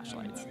bike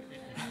flashlights.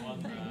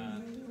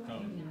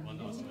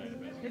 One oscillator,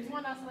 basically. It's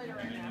one oscillator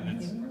right now.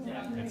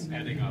 And it's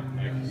adding up.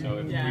 Like, so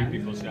if 3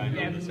 people shine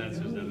on the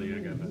sensors, then they're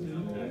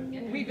gonna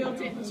get it. We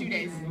built it in 2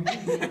 days.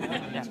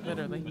 Yeah,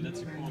 literally. But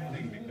that's a cool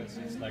thing because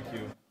it's like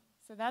you.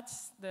 So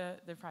that's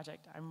the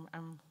project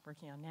I'm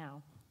working on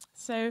now.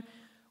 So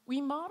we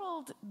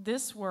modeled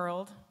this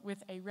world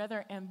with a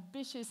rather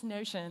ambitious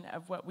notion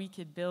of what we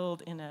could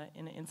build in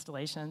an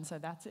installation. So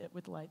that's it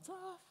with lights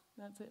off,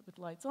 that's it with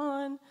lights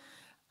on.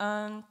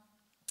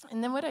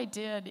 And then what I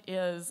did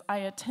is I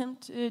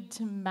attempted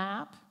to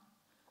map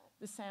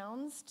the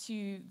sounds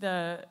to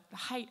the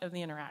height of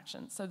the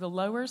interaction. So the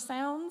lower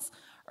sounds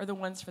are the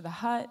ones for the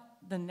hut.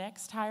 The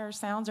next higher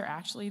sounds are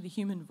actually the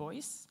human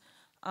voice.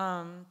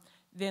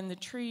 Then the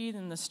tree,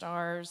 then the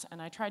stars,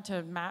 and I tried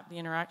to map the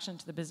interaction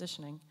to the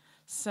positioning.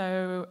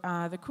 So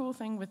the cool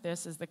thing with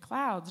this is the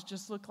clouds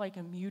just look like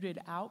a muted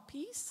out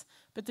piece,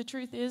 but the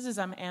truth is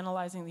I'm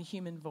analyzing the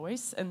human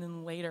voice, and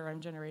then later I'm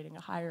generating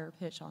a higher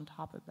pitch on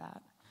top of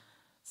that.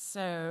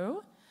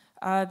 So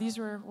these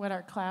were what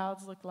our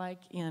clouds looked like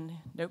in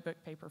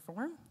notebook paper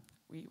form.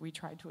 We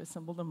tried to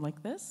assemble them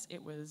like this.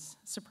 It was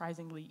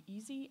surprisingly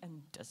easy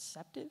and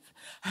deceptive.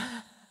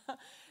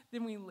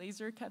 Then we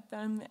laser cut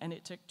them, and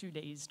it took 2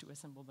 days to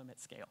assemble them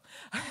at scale.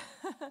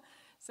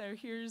 So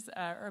here's,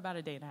 or about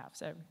a day and a half.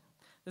 So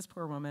this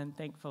poor woman,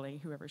 thankfully,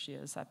 whoever she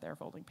is, sat there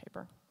folding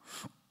paper.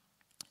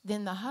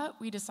 Then the hut,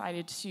 we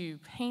decided to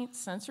paint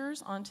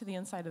sensors onto the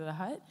inside of the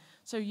hut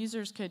so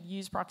users could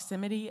use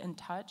proximity and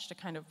touch to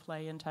kind of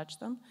play and touch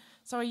them.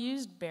 So I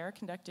used Bare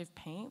conductive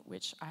paint,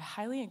 which I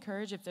highly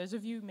encourage, if those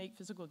of you who make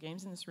physical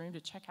games in this room,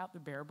 to check out the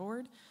Bare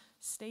board.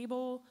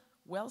 Stable,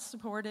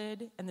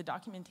 well-supported, and the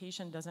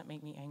documentation doesn't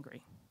make me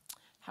angry.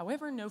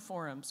 However, no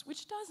forums,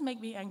 which does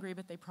make me angry,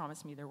 but they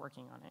promise me they're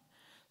working on it.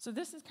 So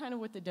this is kind of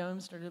what the dome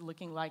started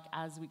looking like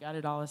as we got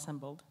it all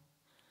assembled.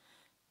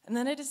 And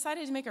then I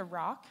decided to make a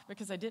rock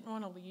because I didn't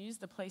want to use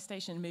the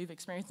PlayStation Move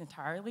experience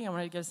entirely. I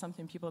wanted to give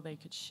something people they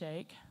could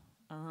shake.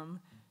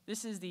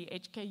 This is the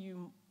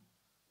HKU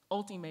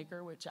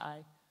Ultimaker, which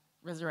I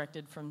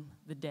resurrected from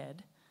the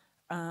dead.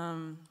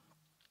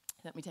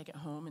 Let me take it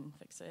home and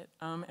fix it.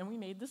 And we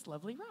made this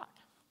lovely rock.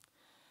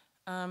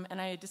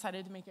 And I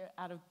decided to make it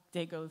out of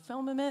Dago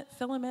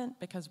filament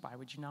because why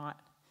would you not?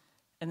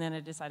 And then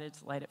I decided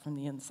to light it from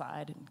the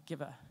inside and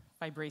give a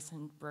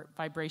vibration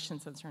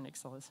sensor and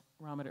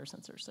accelerometer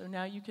sensor. So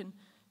now you can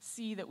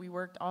see that we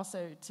worked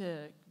also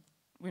to,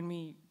 when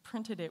we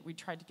printed it, we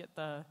tried to get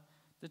the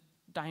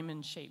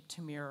diamond shape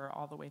to mirror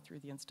all the way through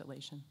the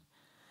installation.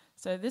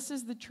 So this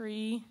is the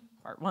tree,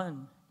 part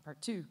 1,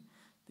 part 2.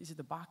 These are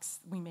the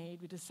box we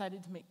made. We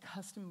decided to make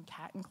custom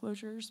cat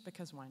enclosures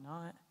because why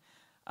not?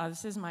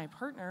 This is my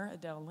partner,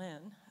 Adele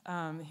Lynn,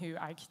 who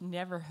I could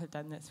never have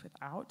done this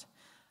without.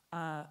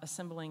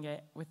 Assembling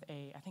it with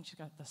I think she's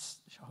got this,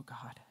 oh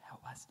God, how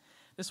it was.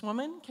 This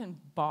woman can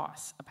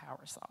boss a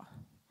power saw.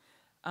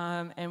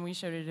 And we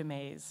showed it at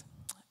Maze.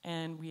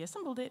 And we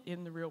assembled it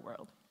in the real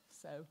world.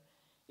 So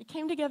it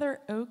came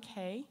together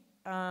okay.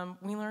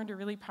 We learned a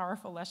really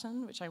powerful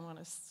lesson, which I want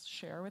to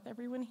share with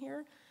everyone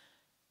here.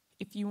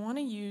 If you want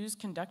to use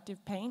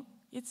conductive paint,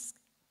 it's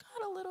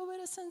got a little bit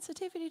of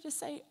sensitivity to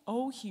say,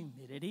 oh,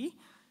 humidity.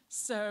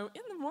 So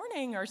in the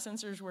morning, our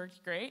sensors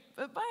worked great,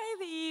 but by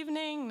the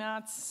evening,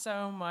 not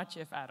so much,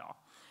 if at all.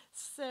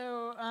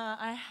 So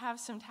I have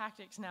some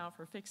tactics now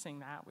for fixing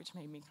that, which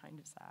made me kind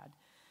of sad.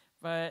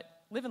 But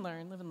live and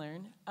learn, live and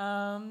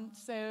learn.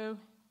 So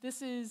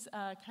this is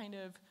kind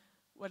of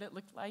what it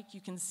looked like.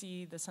 You can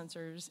see the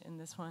sensors in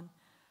this one.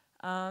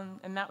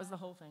 And that was the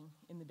whole thing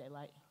in the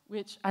daylight,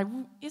 which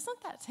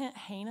isn't that tent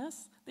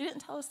heinous? They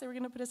didn't tell us they were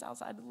going to put us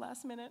outside at the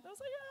last minute. I was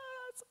like,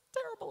 it's a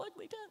terrible,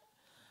 ugly tent.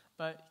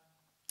 But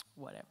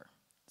whatever.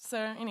 So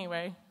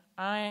anyway,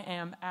 I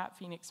am at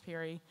Phoenix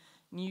Perry.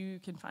 And you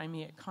can find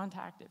me at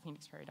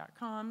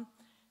contact@phoenixperry.com.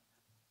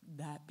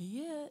 That be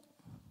it.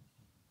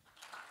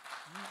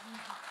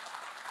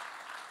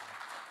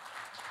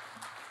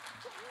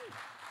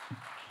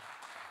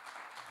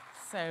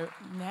 So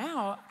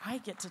now I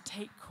get to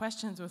take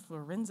questions with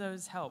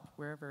Lorenzo's help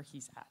wherever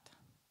he's at.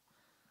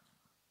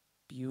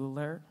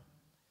 Bueller.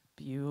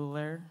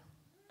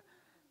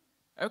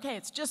 Okay,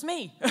 it's just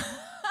me.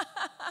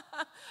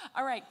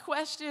 All right,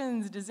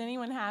 questions. Does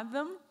anyone have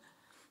them?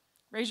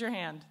 Raise your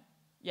hand.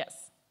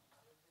 Yes.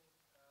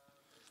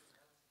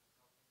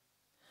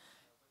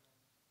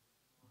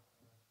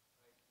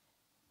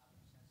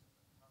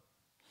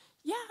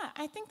 Yeah,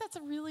 I think that's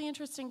a really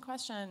interesting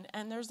question.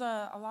 And there's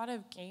a lot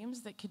of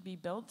games that could be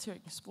built to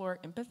explore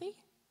empathy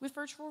with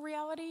virtual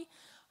reality.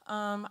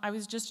 I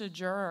was just a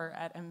juror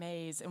at a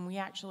maze, and we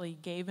actually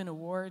gave an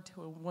award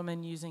to a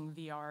woman using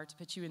VR to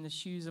put you in the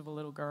shoes of a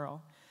little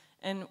girl.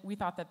 And we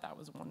thought that that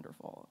was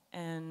wonderful.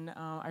 And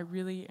I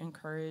really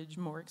encourage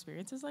more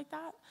experiences like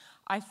that.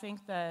 I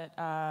think that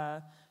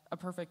A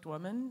Perfect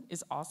Woman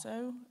is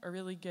also a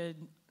really good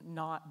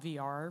not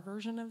VR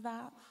version of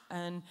that.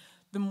 And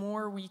the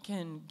more we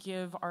can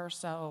give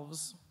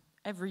ourselves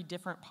every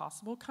different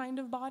possible kind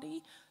of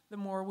body, the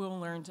more we'll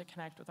learn to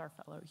connect with our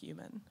fellow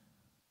human.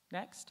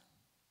 Next.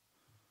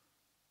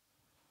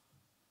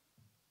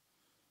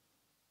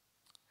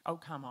 Oh,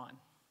 come on.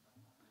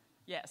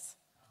 Yes.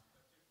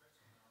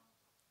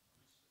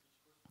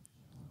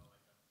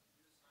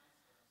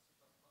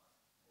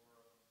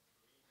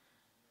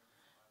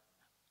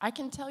 I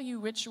can tell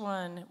you which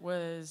one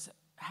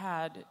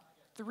had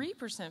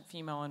 3%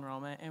 female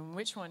enrollment and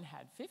which one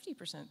had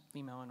 50%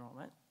 female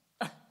enrollment.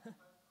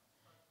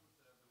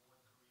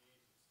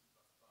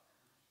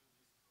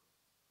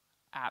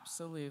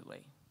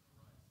 Absolutely.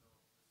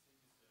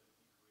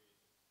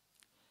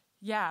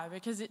 Yeah,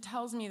 because it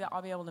tells me that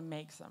I'll be able to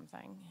make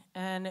something.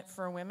 And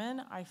for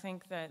women, I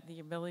think that the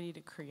ability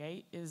to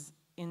create is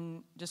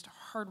just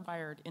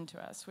hardwired into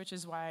us, which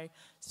is why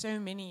so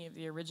many of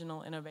the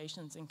original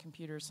innovations in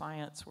computer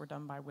science were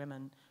done by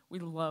women. We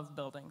love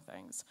building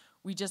things.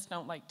 We just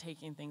don't like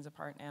taking things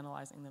apart and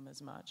analyzing them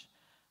as much,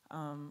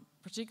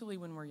 particularly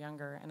when we're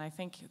younger. And I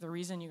think the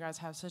reason you guys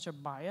have such a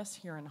bias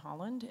here in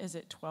Holland is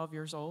at 12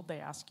 years old, they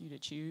ask you to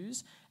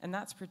choose. And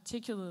that's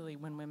particularly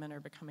when women are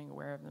becoming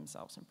aware of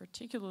themselves, and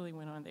particularly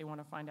when they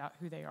want to find out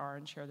who they are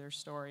and share their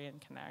story and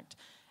connect.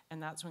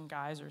 And that's when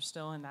guys are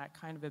still in that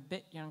kind of a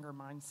bit younger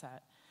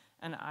mindset.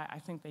 And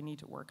I think they need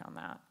to work on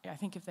that. I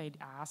think if they'd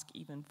ask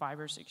even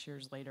 5 or 6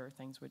 years later,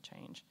 things would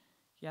change.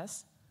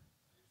 Yes?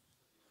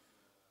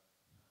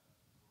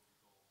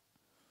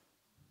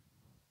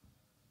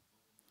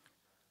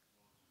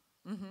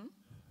 Mm-hmm.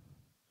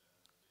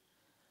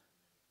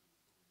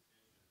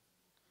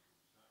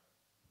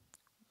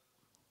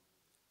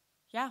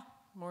 Yeah,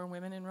 more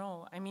women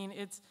enroll. I mean,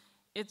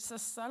 it's a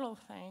subtle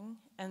thing,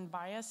 and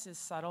bias is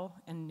subtle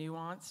and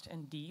nuanced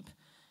and deep,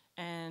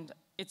 and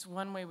it's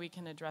one way we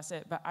can address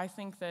it. But I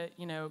think that,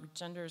 you know,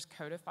 gender is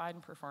codified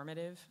and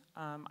performative.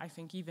 I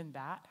think even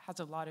that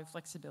has a lot of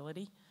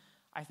flexibility.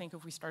 I think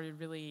if we started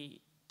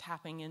really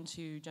tapping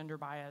into gender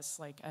bias,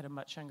 like at a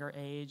much younger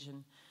age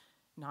and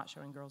not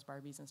showing girls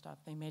Barbies and stuff,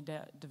 they may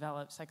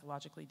develop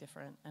psychologically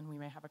different, and we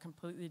may have a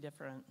completely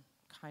different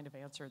kind of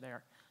answer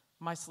there.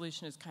 My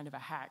solution is kind of a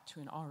hack to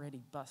an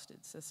already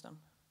busted system.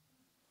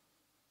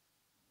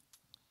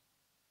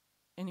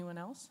 Anyone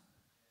else?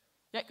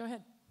 Yeah, go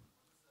ahead.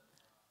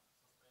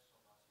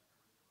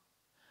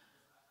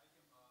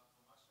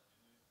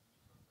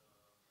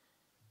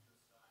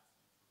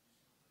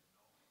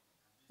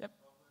 Yep.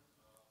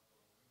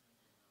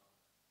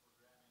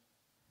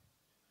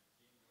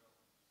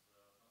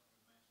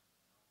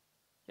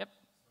 Yep.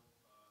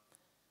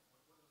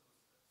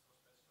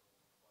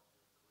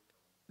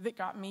 That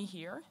got me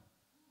here,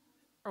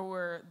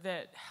 or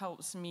that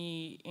helps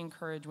me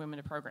encourage women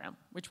to program?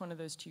 Which one of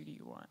those two do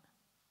you want?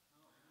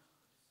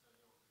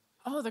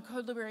 Oh, the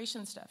code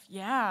liberation stuff.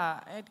 Yeah.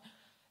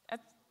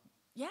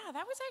 Yeah,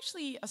 that was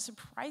actually a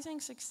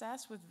surprising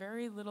success with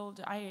very little,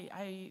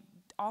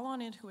 all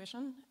on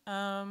intuition.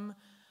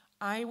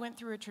 I went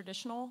through a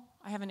traditional,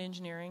 I have an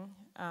engineering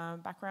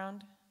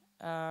background.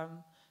 I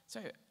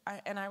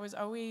was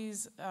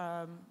always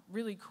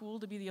really cool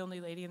to be the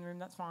only lady in the room.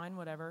 That's fine,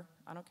 whatever,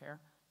 I don't care.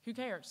 Who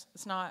cares?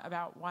 It's not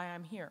about why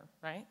I'm here,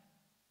 right?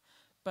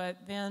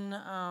 But then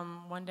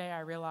one day I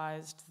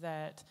realized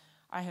that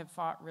I had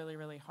fought really,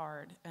 really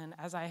hard. And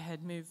as I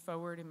had moved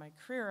forward in my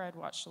career, I'd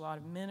watched a lot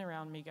of men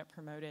around me get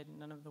promoted, and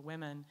none of the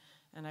women.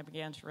 And I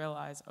began to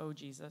realize, oh,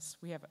 Jesus,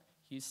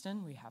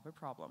 Houston, we have a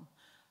problem.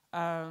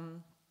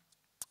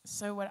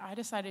 So what I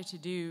decided to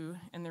do,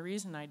 and the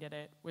reason I did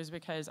it, was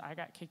because I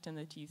got kicked in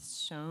the teeth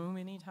so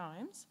many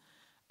times,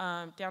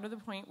 down to the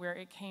point where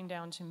it came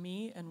down to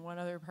me and one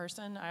other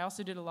person. I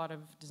also did a lot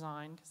of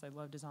design, because I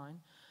love design.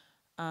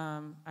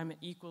 I'm an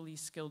equally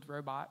skilled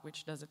robot,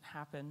 which doesn't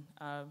happen.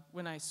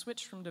 When I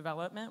switched from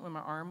development, when my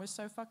arm was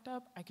so fucked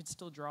up, I could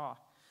still draw.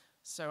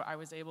 So I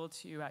was able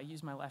to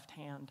use my left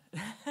hand.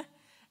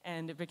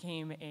 And it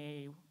became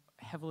a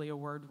heavily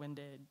awarded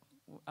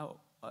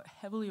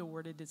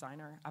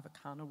designer. I have a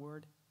Kean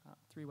award,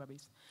 3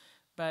 Webbies.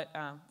 But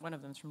one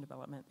of them's from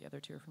development, the other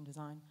 2 are from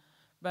design.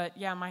 But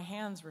yeah, my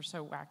hands were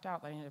so whacked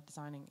out that I ended up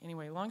designing.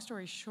 Anyway, long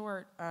story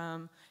short,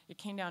 it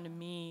came down to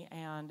me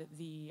and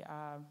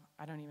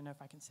I don't even know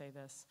if I can say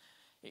this.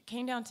 It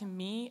came down to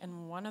me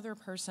and one other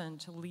person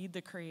to lead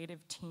the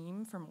creative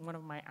team from one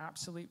of my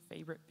absolute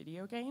favorite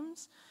video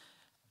games.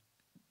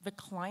 The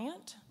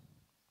client,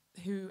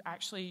 who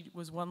actually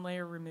was 1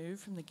 layer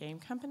removed from the game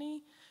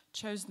company,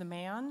 chose the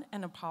man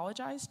and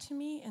apologized to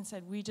me and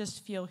said, we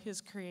just feel his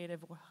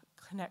creative will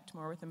connect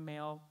more with a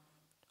male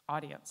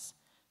audience.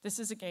 This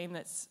is a game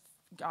that's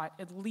got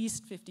at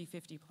least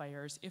 50-50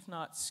 players, if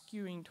not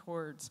skewing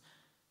towards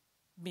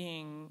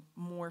being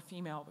more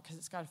female because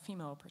it's got a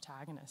female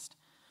protagonist.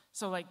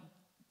 So like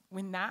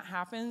when that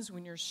happens,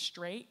 when you're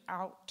straight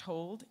out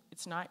told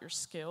it's not your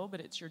skill,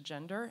 but it's your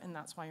gender, and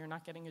that's why you're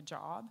not getting a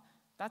job,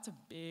 that's a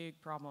big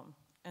problem,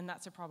 and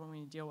that's a problem we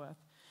need to deal with.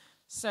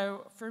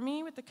 So for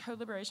me, with the Code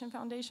Liberation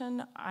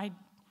Foundation, it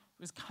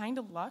was kind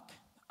of luck.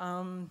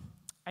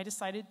 I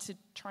decided to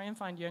try and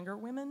find younger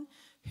women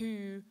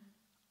who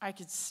I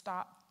could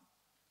stop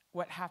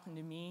what happened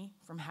to me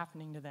from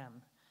happening to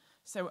them.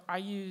 So I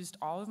used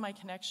all of my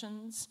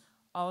connections,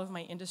 all of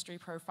my industry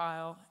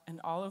profile,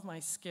 and all of my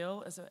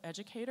skill as an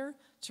educator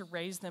to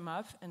raise them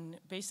up and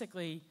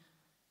basically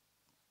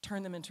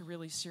turn them into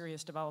really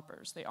serious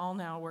developers. They all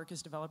now work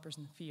as developers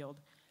in the field.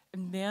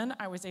 And then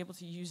I was able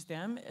to use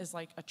them as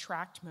like a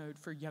tract mode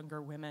for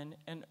younger women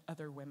and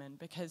other women,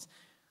 because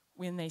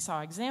when they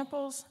saw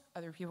examples,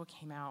 other people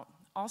came out.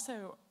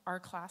 Also, our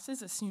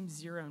classes assume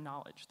 0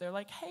 knowledge. They're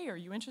like, hey, are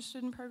you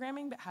interested in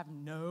programming but have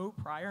no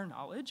prior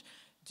knowledge?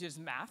 Does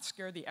math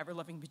scare the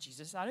ever-loving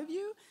bejesus out of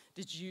you?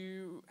 Did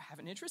you have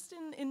an interest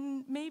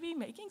in maybe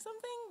making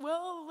something?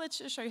 Well, let's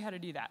just show you how to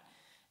do that.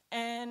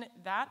 And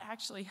that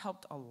actually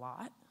helped a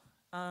lot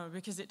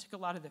because it took a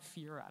lot of the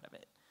fear out of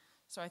it.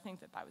 So I think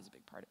that that was a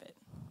big part of it.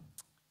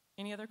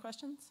 Any other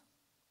questions?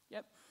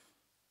 Yep.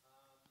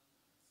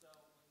 So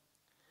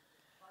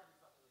the part we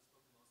thought really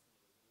spoke the most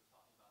to me was when you were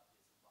talking about this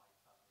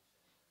embodied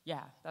cognition.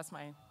 Yeah, that's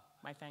my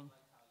thing. I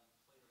like how you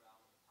played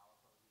around with the power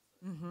poses,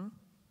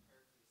 like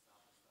compared to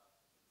yourself and stuff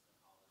in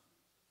psychology,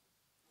 in terms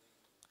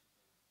of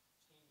ways in which you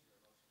can change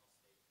your emotional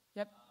state.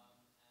 Yep.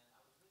 And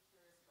I was really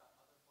curious about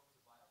other forms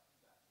of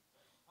biofeedback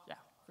because you talked Yeah,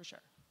 about heart for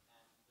sure.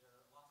 rate, and there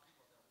are lots of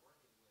people that are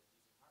working with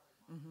using heart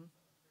rate monitors.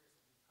 I'm curious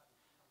if you've cut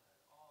your teeth on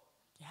that at all.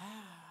 Yeah.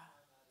 How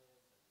that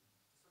is,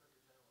 and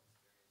just sort of your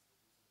general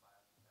experience with using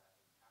biofeedback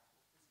and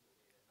actual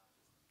physio data, not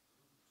just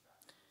movement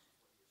tracking, which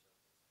is what you're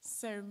showcasing.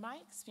 So my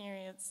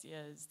experience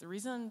is the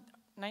reason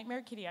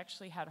Nightmare Kitty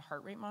actually had a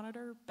heart rate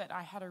monitor, but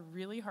I had a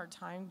really hard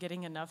time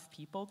getting enough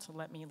people to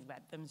let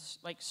them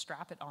like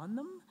strap it on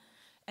them.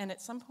 And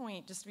at some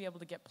point, just to be able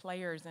to get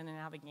players in and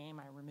out of the game,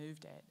 I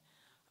removed it.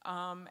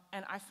 And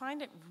I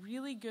find it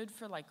really good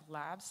for like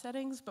lab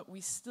settings, but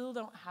we still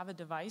don't have a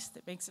device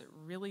that makes it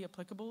really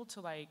applicable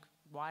to like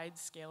wide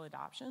scale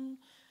adoption.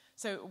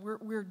 So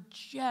we're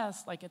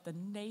just like at the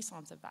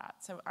naissance of that.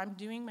 So I'm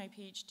doing my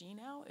PhD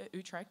now at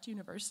Utrecht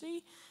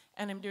University,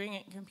 and I'm doing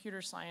it in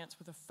computer science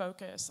with a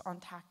focus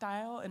on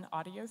tactile and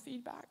audio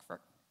feedback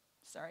for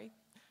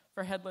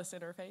headless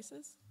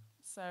interfaces.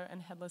 So,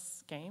 and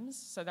headless games.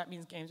 So that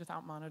means games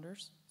without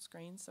monitors,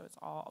 screens. So it's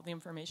all the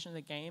information of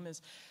the game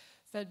is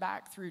fed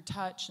back through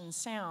touch and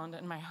sound.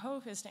 And my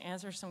hope is to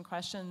answer some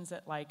questions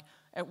that like,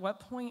 at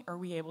what point are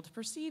we able to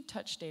perceive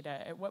touch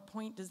data? At what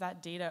point does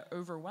that data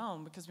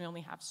overwhelm because we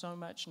only have so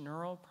much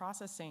neural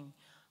processing?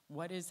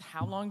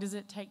 How long does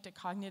it take to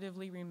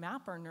cognitively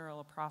remap our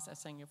neural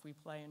processing if we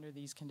play under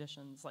these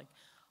conditions? Like,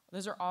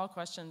 those are all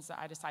questions that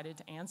I decided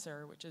to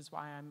answer, which is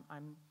why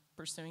I'm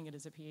pursuing it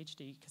as a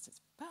PhD, because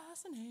it's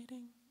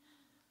fascinating.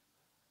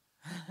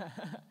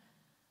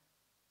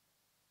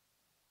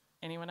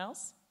 Anyone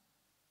else?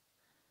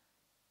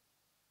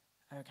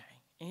 Okay.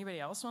 Anybody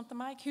else want the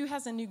mic? Who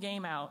has a new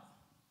game out?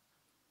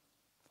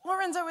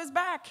 Lorenzo is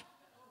back.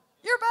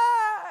 You're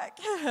back.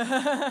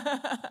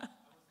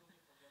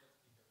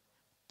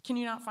 Can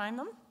you not find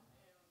them?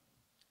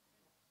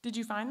 Did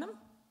you find them?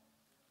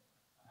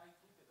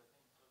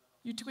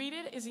 You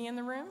tweeted? Is he in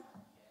the room?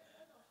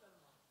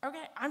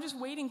 Okay, I'm just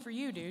waiting for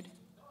you, dude.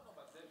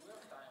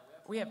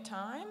 We have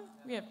time?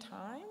 We have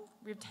time?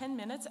 We have 10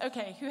 minutes?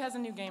 Okay, who has a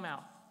new game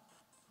out?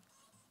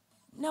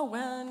 No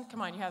one.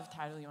 Come on, you have a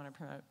title you want to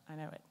promote. I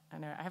know it. I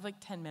know. I have like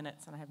 10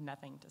 minutes and I have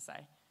nothing to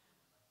say.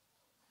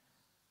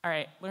 All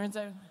right,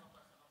 Lorenzo.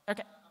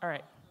 Okay, all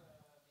right.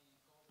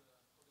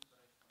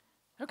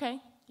 Okay,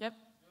 yep.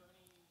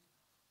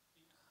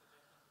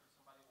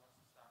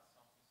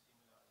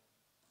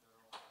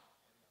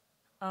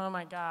 Oh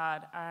my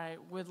God, I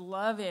would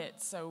love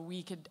it so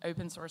we could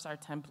open source our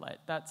template.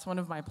 That's one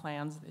of my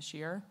plans this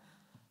year.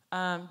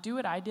 Do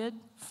what I did,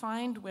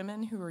 find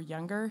women who are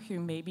younger, who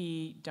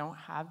maybe don't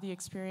have the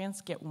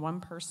experience, get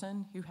one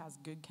person who has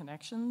good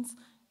connections,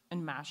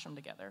 and mash them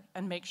together.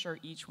 And make sure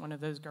each one of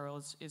those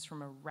girls is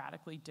from a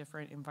radically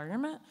different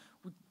environment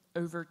with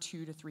over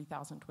 2,000 to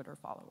 3,000 Twitter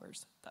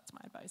followers. That's my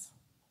advice.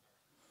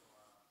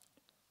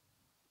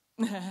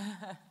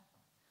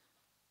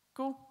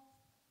 Cool.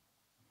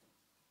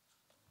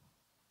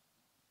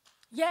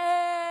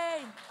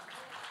 Yay!